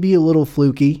maybe a little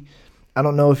fluky. I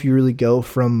don't know if you really go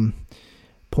from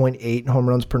 0.8 home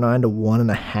runs per 9 to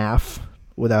 1.5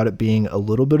 without it being a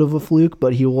little bit of a fluke,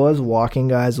 but he was walking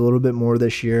guys a little bit more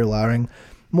this year, allowing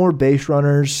more base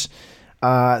runners.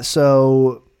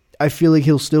 So I feel like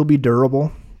he'll still be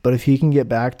durable, but if he can get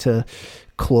back to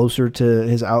closer to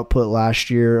his output last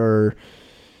year, or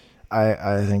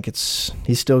I think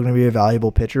he's still going to be a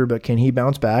valuable pitcher, but can he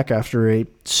bounce back after a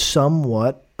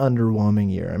somewhat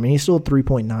underwhelming year? I mean, he's still at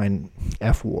 3.9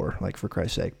 F-WAR, like, for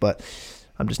Christ's sake, but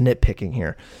I'm just nitpicking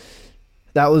here.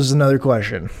 That was another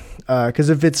question. Because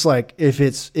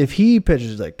if he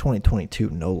pitches like 2022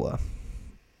 Nola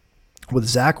with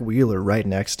Zach Wheeler right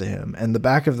next to him, and the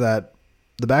back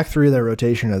three of that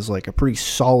rotation is like a pretty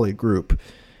solid group,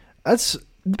 it'd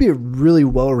be a really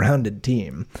well-rounded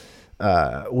team,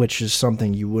 which is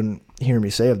something you wouldn't hear me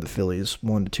say of the Phillies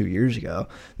 1 to 2 years ago.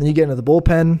 Then you get into the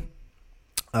bullpen.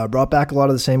 Brought back a lot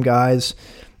of the same guys.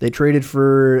 They traded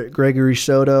for Gregory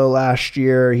Soto last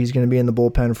year. He's going to be in the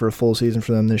bullpen for a full season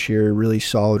for them this year. Really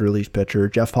solid relief pitcher.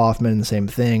 Jeff Hoffman, the same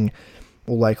thing.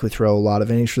 Will likely throw a lot of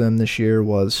innings for them this year.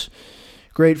 Was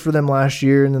great for them last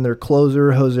year. And then their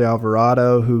closer, Jose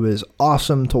Alvarado, who is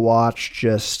awesome to watch.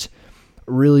 Just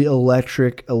really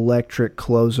electric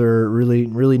closer. Really,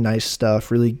 really nice stuff.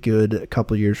 Really good a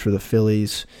couple years for the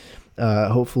Phillies.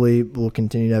 Hopefully we'll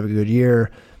continue to have a good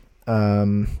year.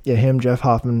 Jeff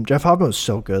Hoffman. Jeff Hoffman was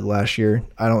so good last year.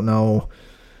 I don't know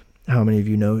how many of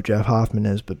you know who Jeff Hoffman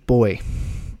is, but boy,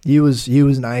 he was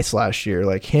nice last year.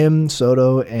 Like him,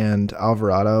 Soto, and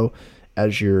Alvarado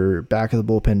as your back of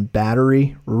the bullpen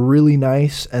battery, really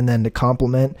nice. And then to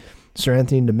complement Sir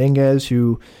Anthony Dominguez,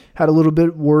 who had a little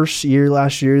bit worse year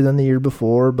last year than the year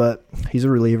before, but he's a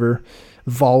reliever,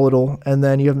 volatile. And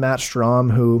then you have Matt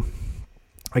Strahm, who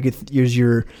is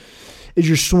your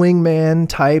swing man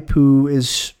type, who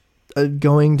is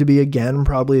going to be again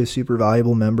probably a super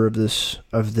valuable member of this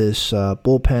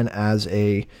bullpen as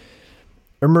a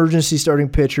emergency starting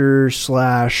pitcher /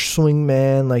 swing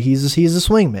man. Like he's a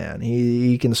swing man.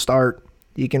 He can start,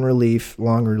 he can relief,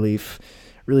 long relief,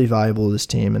 really valuable to this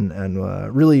team,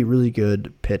 and really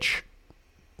good pitch.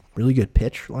 Really good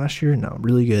pitch last year? No,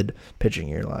 really good pitching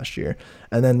year last year.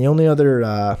 And then the only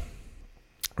other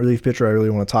relief pitcher I really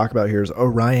want to talk about here is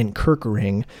Orion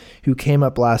Kerkering, who came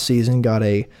up last season, got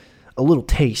a little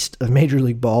taste of Major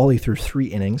League Ball. He threw 3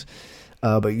 innings,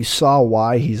 but you saw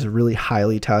why he's a really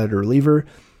highly touted reliever.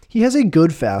 He has a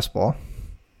good fastball.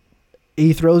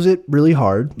 He throws it really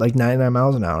hard, like 99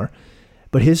 miles an hour,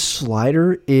 but his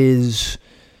slider is...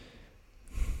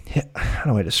 how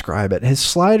do I describe it? His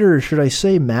slider, should I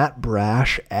say Matt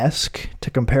Brash-esque?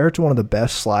 To compare it to one of the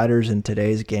best sliders in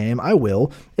today's game, I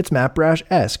will. It's Matt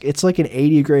Brash-esque. It's like an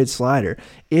 80-grade slider.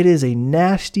 It is a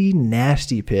nasty,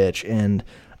 nasty pitch, and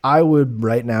I would,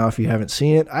 right now, if you haven't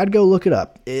seen it, I'd go look it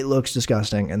up. It looks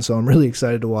disgusting, and so I'm really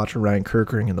excited to watch Ryan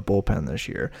Kerkering in the bullpen this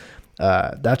year.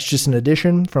 That's just an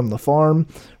addition from the farm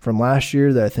from last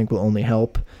year that I think will only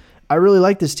help. I really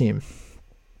like this team.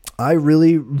 I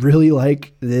really, really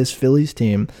like this Phillies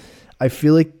team. I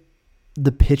feel like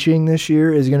the pitching this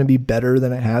year is going to be better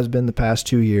than it has been the past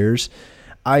 2 years.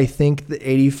 I think the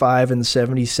 85 and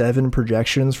 77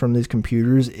 projections from these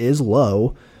computers is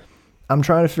low. I'm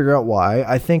trying to figure out why.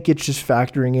 I think it's just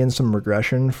factoring in some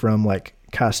regression from like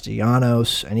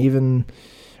Castellanos and even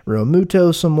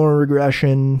Realmuto, some more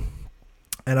regression.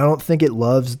 And I don't think it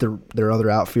loves their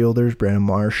other outfielders, Brandon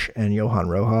Marsh and Johan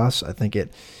Rojas. I think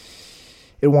it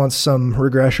wants some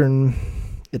regression.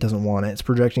 It doesn't want it. It's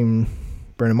projecting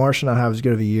Brandon Marsh to not have as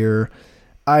good of a year.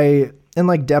 And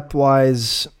like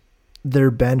depth-wise, their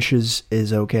bench is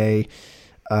okay.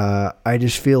 I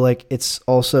just feel like it's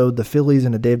also the Phillies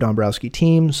and a Dave Dombrowski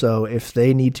team, so if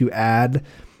they need to add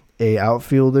a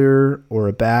outfielder or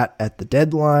a bat at the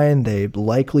deadline, they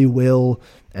likely will,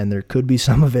 and there could be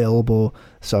some available,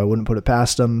 so I wouldn't put it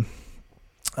past them.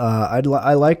 I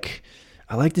like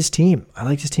this team. I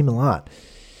like this team a lot.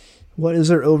 What is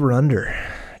their over-under?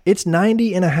 It's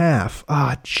 90.5.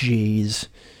 Ah, jeez.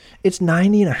 It's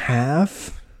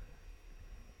 90.5?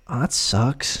 Oh, that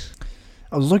sucks.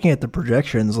 I was looking at the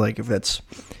projections, like if it's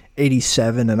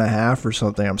 87.5 or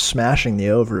something, I'm smashing the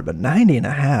over, but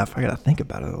 90.5, I got to think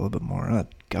about it a little bit more. Oh,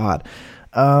 God.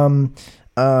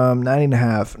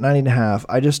 90.5.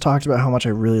 I just talked about how much I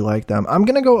really like them. I'm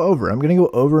going to go over. I'm going to go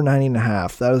over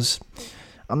 90.5. That is...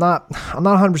 I'm not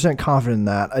 100% confident in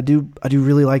that. I do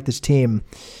really like this team.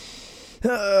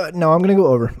 No, I'm going to go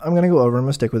over. I'm going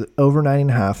to stick with it. Over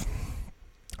 90.5.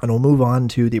 And we'll move on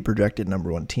to the projected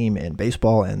number 1 team in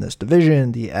baseball in this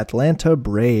division, the Atlanta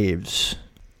Braves.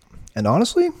 And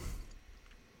honestly,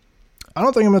 I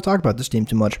don't think I'm going to talk about this team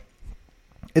too much.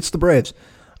 It's the Braves.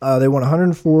 They won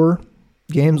 104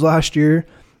 games last year.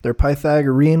 Their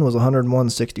Pythagorean was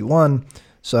 101.61,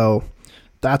 so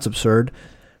that's absurd.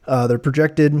 They're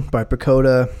projected by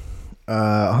PECOTA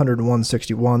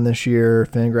 101.61 this year.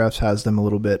 Fangraphs has them a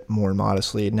little bit more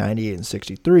modestly,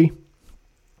 98.63.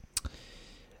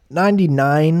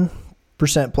 99%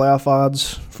 playoff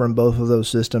odds from both of those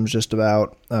systems, just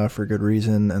about, for good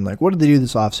reason. And like, what did they do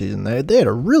this offseason? They had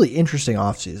a really interesting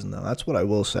offseason, though. That's what I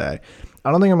will say.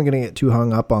 I don't think I'm going to get too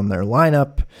hung up on their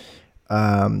lineup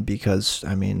because,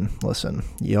 I mean, listen,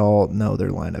 y'all know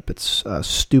their lineup. It's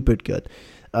stupid good.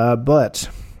 But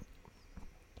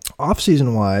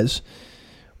offseason wise,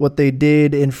 what they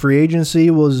did in free agency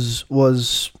was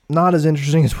not as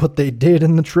interesting as what they did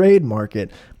in the trade market.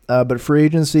 But free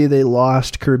agency, they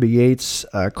lost Kirby Yates,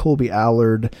 Colby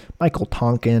Allard, Michael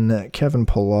Tonkin, Kevin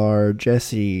Pillar,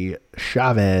 Jesse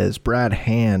Chavez, Brad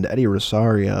Hand, Eddie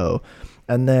Rosario,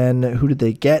 And then who did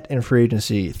they get in free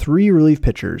agency? 3 relief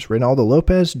pitchers, Reynaldo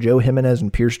Lopez, Joe Jimenez,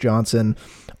 and Pierce Johnson.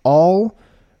 All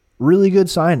really good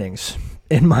signings,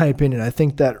 in my opinion. I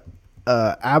think that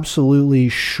absolutely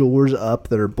shores up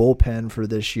their bullpen for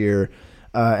this year.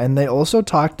 And they also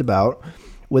talked about,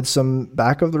 with some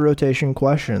back of the rotation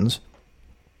questions,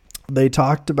 they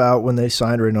talked about when they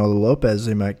signed Reynaldo Lopez,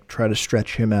 they might try to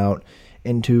stretch him out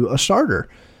into a starter.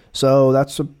 So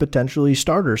that's a potentially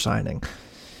starter signing.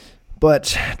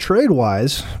 But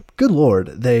trade-wise, good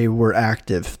Lord, they were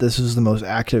active. This is the most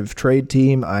active trade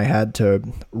team I had to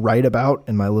write about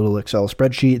in my little Excel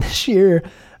spreadsheet this year.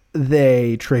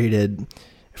 They traded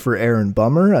for Aaron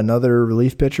Bummer, another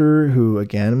relief pitcher who,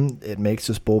 again, it makes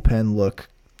this bullpen look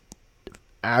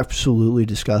absolutely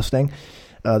disgusting.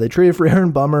 They traded for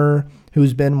Aaron Bummer,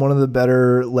 who's been one of the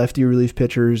better lefty relief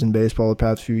pitchers in baseball the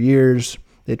past few years.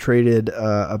 They traded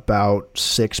about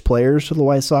 6 players to the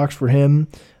White Sox for him.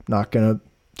 Not going to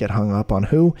get hung up on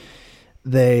who.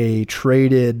 They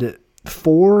traded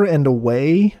for and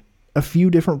away a few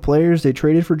different players. They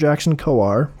traded for Jackson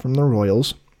Kowar from the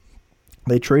Royals.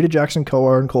 They traded Jackson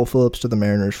Kowar and Cole Phillips to the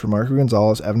Mariners for Marco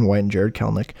Gonzalez, Evan White, and Jared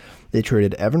Kelenic. They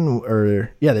traded Evan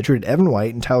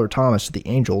White and Tyler Thomas to the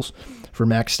Angels for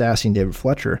Max Stassi and David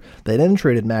Fletcher. They then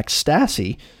traded Max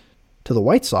Stassi to the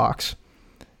White Sox.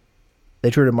 They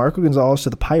traded Marco Gonzalez to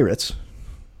the Pirates.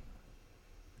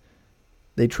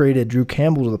 They traded Drew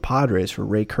Campbell to the Padres for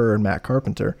Ray Kerr and Matt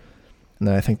Carpenter. And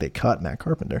then I think they cut Matt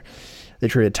Carpenter. They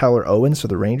traded Tyler Owens to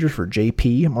the Rangers for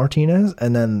J.P. Martinez.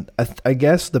 And then I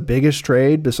guess the biggest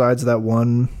trade, besides that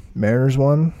one Mariners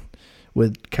one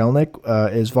with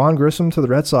Kelenic, is Vaughn Grissom to the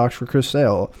Red Sox for Chris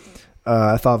Sale.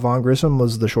 I thought Vaughn Grissom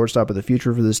was the shortstop of the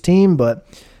future for this team, but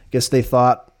I guess they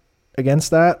thought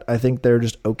against that. I think they're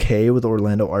just okay with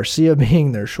Orlando Arcia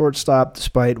being their shortstop,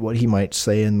 despite what he might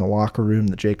say in the locker room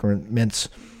that Jake Mintz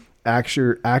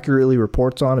accurately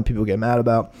reports on and people get mad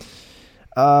about.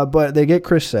 But they get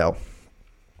Chris Sale.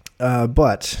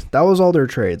 But that was all their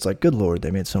trades. Like, good Lord,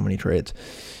 they made so many trades.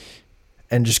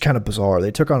 And just kind of bizarre.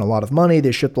 They took on a lot of money.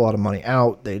 They shipped a lot of money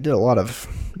out. They did a lot of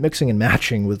mixing and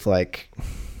matching with, like,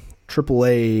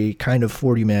 AAA kind of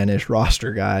 40-man-ish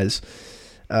roster guys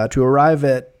to arrive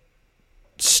at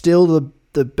still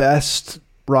the best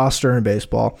roster in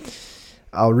baseball.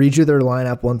 I'll read you their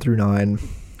lineup 1 through 9.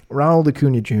 Ronald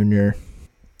Acuna Jr.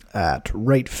 at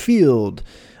right field.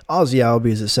 Ozzie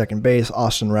Albies at second base.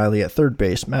 Austin Riley at third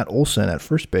base. Matt Olson at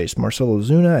first base. Marcelo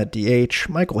Zuna at DH.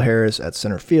 Michael Harris at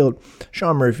center field.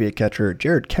 Sean Murphy at catcher.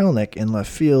 Jared Kelenic in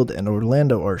left field. And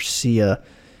Orlando Arcia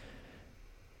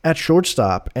at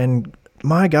shortstop. And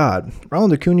my God,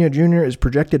 Ronald Acuna Jr. is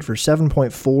projected for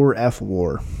 7.4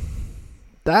 F/WAR.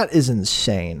 That is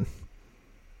insane.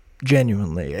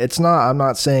 Genuinely. I'm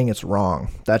not saying it's wrong.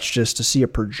 That's just to see a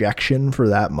projection for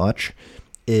that much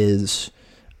is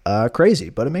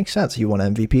crazy, but it makes sense. He won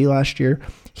MVP last year.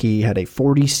 He had a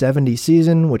 40-70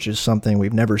 season, which is something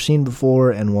we've never seen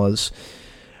before, and was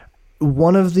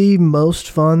one of the most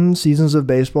fun seasons of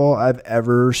baseball I've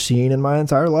ever seen in my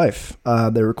entire life.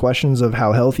 There were questions of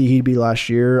how healthy he'd be last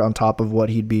year on top of what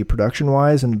he'd be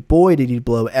production-wise, and boy, did he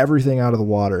blow everything out of the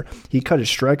water. He cut his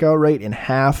strikeout rate in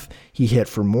half. He hit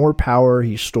for more power.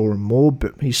 He stole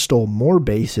more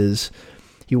bases.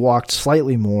 He walked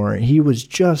slightly more. He was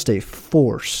just a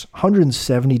force.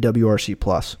 170 WRC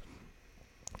plus.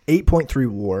 8.3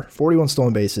 WAR, 41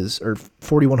 stolen bases, or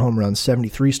 41 home runs,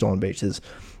 73 stolen bases.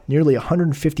 Nearly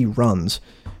 150 runs,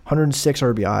 106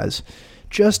 RBIs.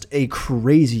 Just a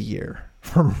crazy year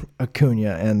from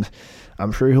Acuna, and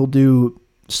I'm sure he'll do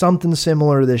something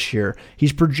similar this year.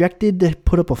 He's projected to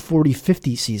put up a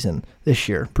 40-50 season this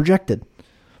year. Projected.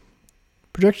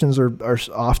 Projections are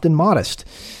often modest.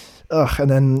 And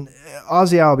then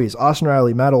Ozzie Albies, Austin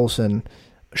Riley, Matt Olson,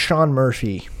 Sean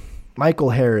Murphy, Michael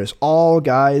Harris, all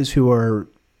guys who are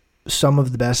some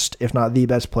of the best, if not the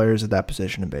best players at that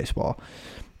position in baseball.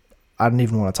 I don't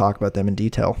even want to talk about them in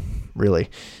detail, really.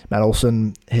 Matt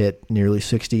Olson hit nearly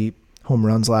 60 home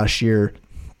runs last year.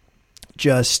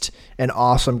 Just an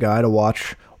awesome guy to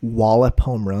watch wallop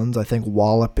home runs. I think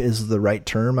wallop is the right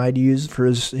term I'd use for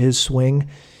his swing.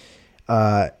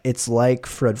 It's like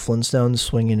Fred Flintstone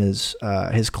swinging his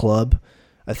club.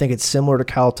 I think it's similar to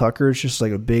Kyle Tucker. It's just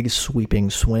like a big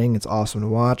sweeping swing. It's awesome to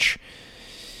watch.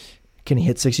 Can he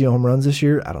hit 60 home runs this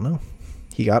year? I don't know.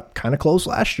 He got kind of close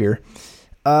last year.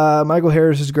 Michael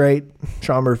Harris is great.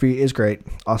 Sean Murphy is great.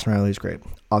 Austin Riley is great.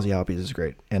 Ozzie Albies is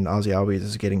great. And Ozzie Albies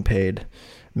is getting paid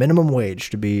minimum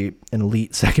wage to be an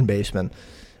elite second baseman.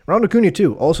 Ronald Acuna,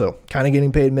 too, also kind of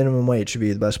getting paid minimum wage to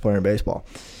be the best player in baseball.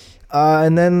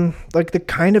 And then like the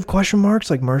kind of question marks,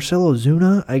 like Marcelo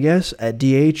Zuna, I guess at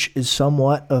DH is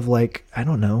somewhat of like, I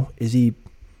don't know, is he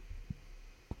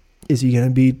going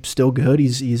to be still good?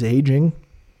 He's aging.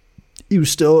 He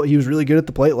was really good at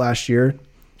the plate last year.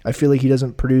 I feel like he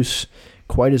doesn't produce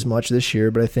quite as much this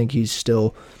year, but I think he's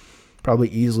still probably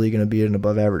easily going to be an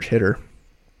above average hitter.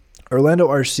 Orlando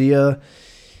Arcia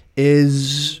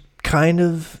is kind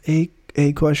of a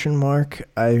question mark.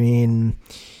 I mean,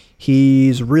 he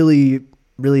had a really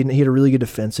good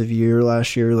defensive year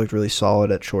last year, looked really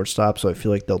solid at shortstop, so I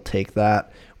feel like they'll take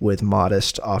that with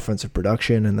modest offensive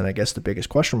production. And then I guess the biggest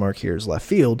question mark here is left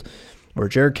field, where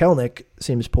Jared Kelenic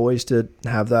seems poised to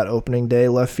have that opening day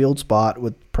left field spot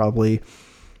with probably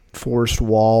Forrest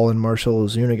Wall and Marcelo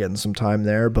Ozuna getting some time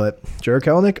there. But Jared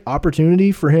Kelenic,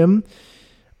 opportunity for him.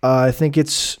 I think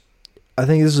this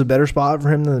is a better spot for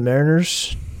him than the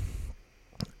Mariners.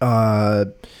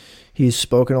 He's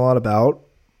spoken a lot about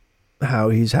how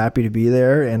he's happy to be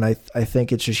there, and I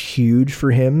think it's just huge for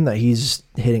him that he's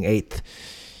hitting 8th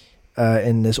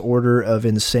in this order of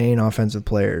insane offensive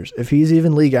players. If he's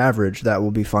even league average, that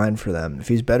will be fine for them. If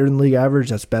he's better than league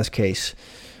average, that's best case.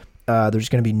 There's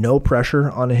going to be no pressure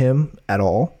on him at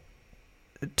all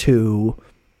to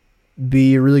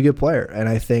be a really good player, and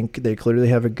I think they clearly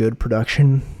have a good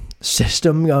production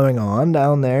system going on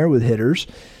down there with hitters,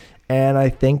 and I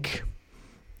think,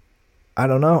 I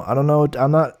don't know.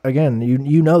 I'm not, again,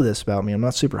 you know this about me. I'm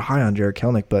not super high on Jared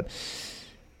Kelenic, but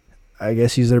I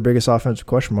guess he's their biggest offensive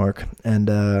question mark, and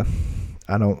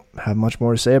I don't have much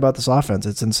more to say about this offense.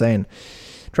 It's insane.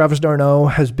 Travis d'Arnaud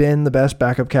has been the best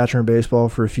backup catcher in baseball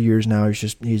for a few years now.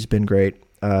 He's been great.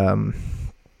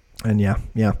 And yeah.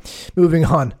 Moving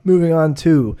on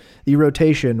to the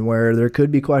rotation where there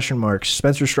could be question marks.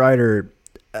 Spencer Strider,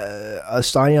 a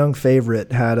Cy Young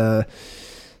favorite, had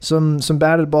some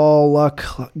batted ball luck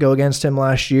go against him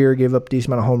last year, gave up a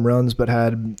decent amount of home runs, but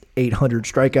had 800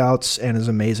 strikeouts and is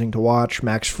amazing to watch.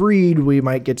 Max Fried, we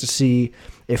might get to see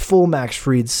a full Max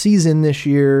Fried season this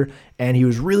year, and he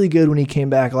was really good when he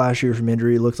came back last year from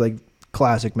injury. It looks like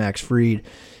classic Max Fried.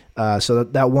 So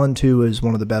that 1-2 is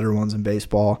one of the better ones in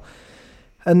baseball.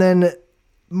 And then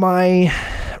my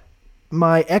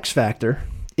X factor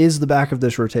is the back of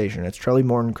this rotation. It's Charlie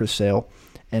Morton, Chris Sale,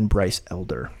 and Bryce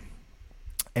Elder.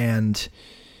 And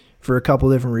for a couple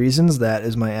different reasons, that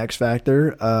is my X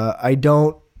factor. I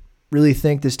don't really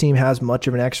think this team has much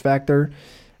of an X factor.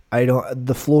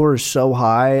 The floor is so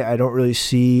high, I don't really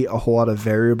see a whole lot of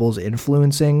variables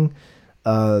influencing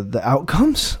the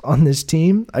outcomes on this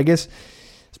team, I guess.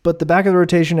 But the back of the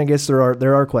rotation, I guess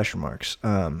there are question marks.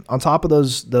 On top of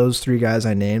those three guys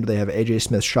I named, they have AJ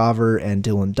Smith-Shawver and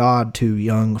Dylan Dodd, two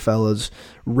young fellas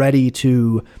ready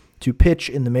to pitch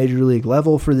in the major league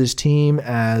level for this team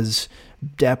as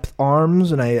depth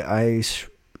arms, and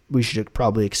we should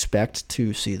probably expect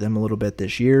to see them a little bit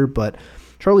this year. But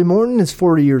Charlie Morton is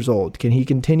 40 years old. Can he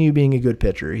continue being a good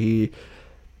pitcher?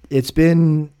 It's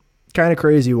been kind of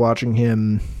crazy watching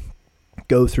him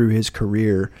go through his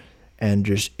career and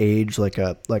just age like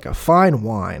a fine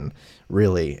wine,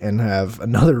 really, and have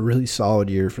another really solid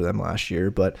year for them last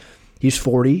year. But he's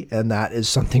 40, and that is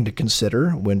something to consider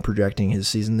when projecting his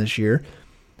season this year.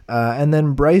 And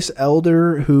then Bryce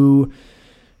Elder, who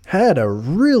had a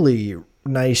really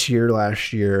nice year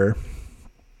last year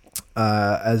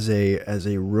as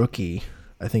a rookie.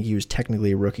 I think he was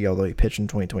technically a rookie, although he pitched in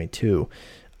 2022.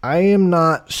 I am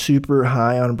not super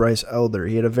high on Bryce Elder.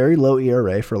 He had a very low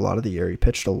ERA for a lot of the year. He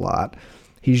pitched a lot.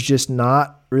 He's just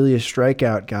not really a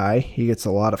strikeout guy. He gets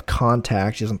a lot of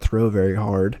contact. He doesn't throw very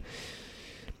hard.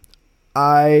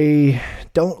 I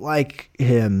don't like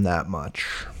him that much,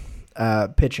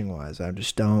 pitching-wise. I don't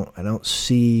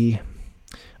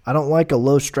like a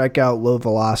low strikeout, low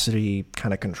velocity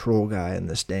kind of control guy in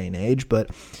this day and age,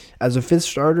 but as a fifth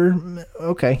starter,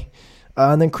 okay.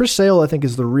 And then Chris Sale, I think,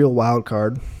 is the real wild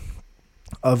card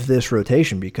of this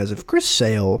rotation, because if Chris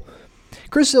Sale's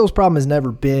problem has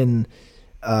never been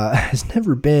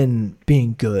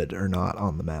being good or not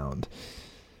on the mound.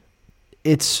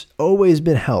 It's always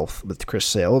been health with Chris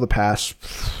Sale the past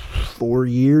 4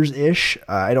 years-ish.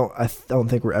 I don't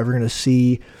think we're ever going to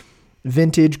see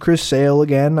vintage Chris Sale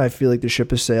again. I feel like the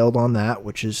ship has sailed on that,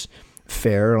 which is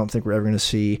fair. I don't think we're ever going to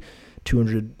see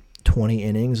 220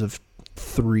 innings of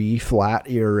 3 flat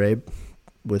ERA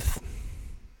with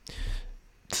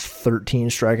 13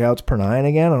 strikeouts per 9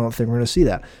 again. I don't think we're going to see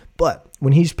that. But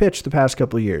when he's pitched the past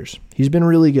couple of years, he's been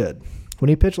really good. When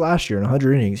he pitched last year in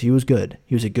 100 innings, he was good.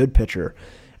 He was a good pitcher.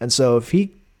 And so if they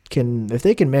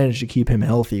can manage to keep him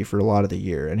healthy for a lot of the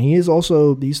year, and he's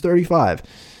 35,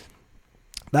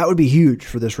 that would be huge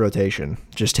for this rotation.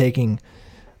 Just taking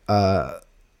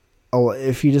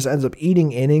if he just ends up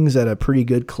eating innings at a pretty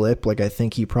good clip, like I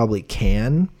think he probably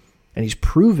can, and he's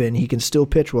proven he can still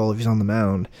pitch well if he's on the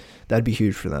mound, that'd be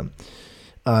huge for them.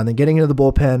 And then getting into the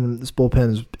bullpen, this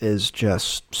bullpen is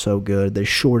just so good. They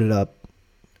shored it up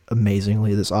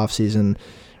amazingly this offseason.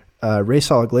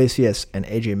 Raisel Iglesias and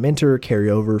AJ Minter carry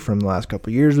over from the last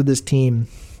couple of years with this team.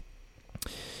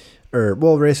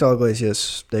 Raisel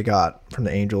Iglesias they got from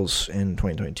the Angels in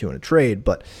 2022 in a trade,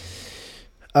 but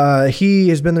he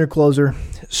has been their closer.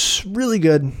 Really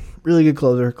good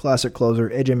closer, classic closer.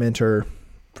 AJ Minter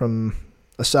from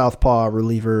a southpaw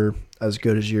reliever, as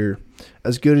good as you're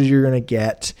gonna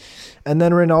get. And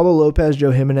then Reynaldo Lopez, Joe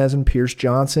Jimenez, and Pierce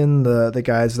Johnson, the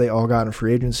guys they all got in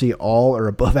free agency, all are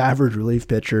above average relief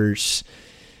pitchers.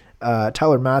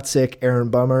 Tyler Matzik, Aaron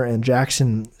Bummer, and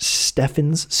Jackson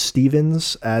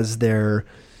Stevens as their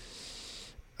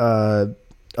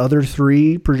other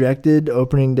three projected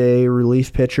opening day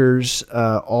relief pitchers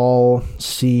all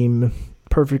seem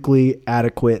perfectly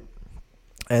adequate,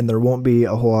 and there won't be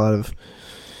a whole lot of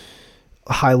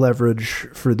high leverage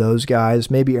for those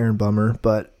guys. Maybe Aaron Bummer,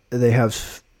 but they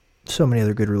have so many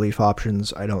other good relief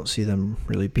options. I don't see them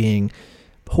really being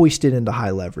hoisted into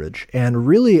high leverage. And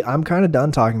really, I'm kind of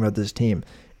done talking about this team.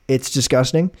 It's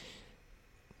disgusting.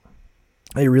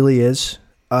 It really is.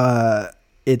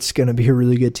 It's going to be a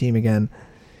really good team again.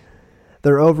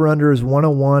 Their over-under is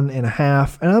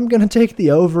 101.5, and I'm going to take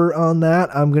the over on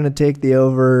that. I'm going to take the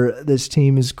over. This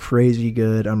team is crazy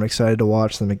good. I'm excited to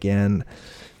watch them again.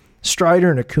 Strider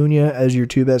and Acuna as your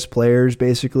two best players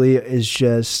basically is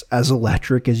just as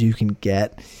electric as you can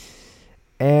get.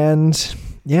 And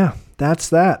yeah, that's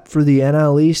that for the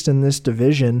NL East in this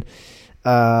division.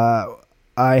 I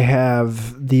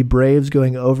have the Braves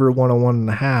going over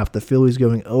 101.5, the Phillies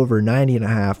going over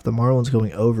 90.5, the Marlins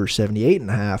going over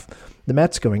 78.5, the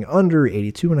Mets going under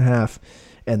 82.5,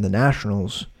 and the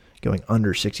Nationals going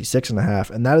under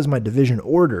 66.5. And that is my division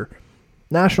order.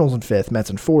 Nationals in 5th, Mets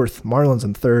in 4th, Marlins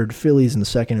in 3rd, Phillies in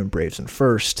 2nd, and Braves in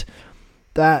 1st.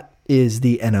 That is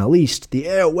the NL East. The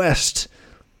AL West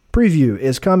preview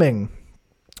is coming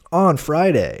on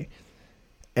Friday.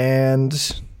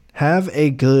 And have a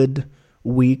good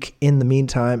week in the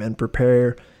meantime, and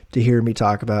prepare to hear me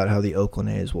talk about how the Oakland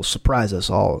A's will surprise us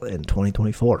all in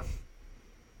 2024.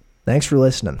 Thanks for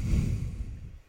listening.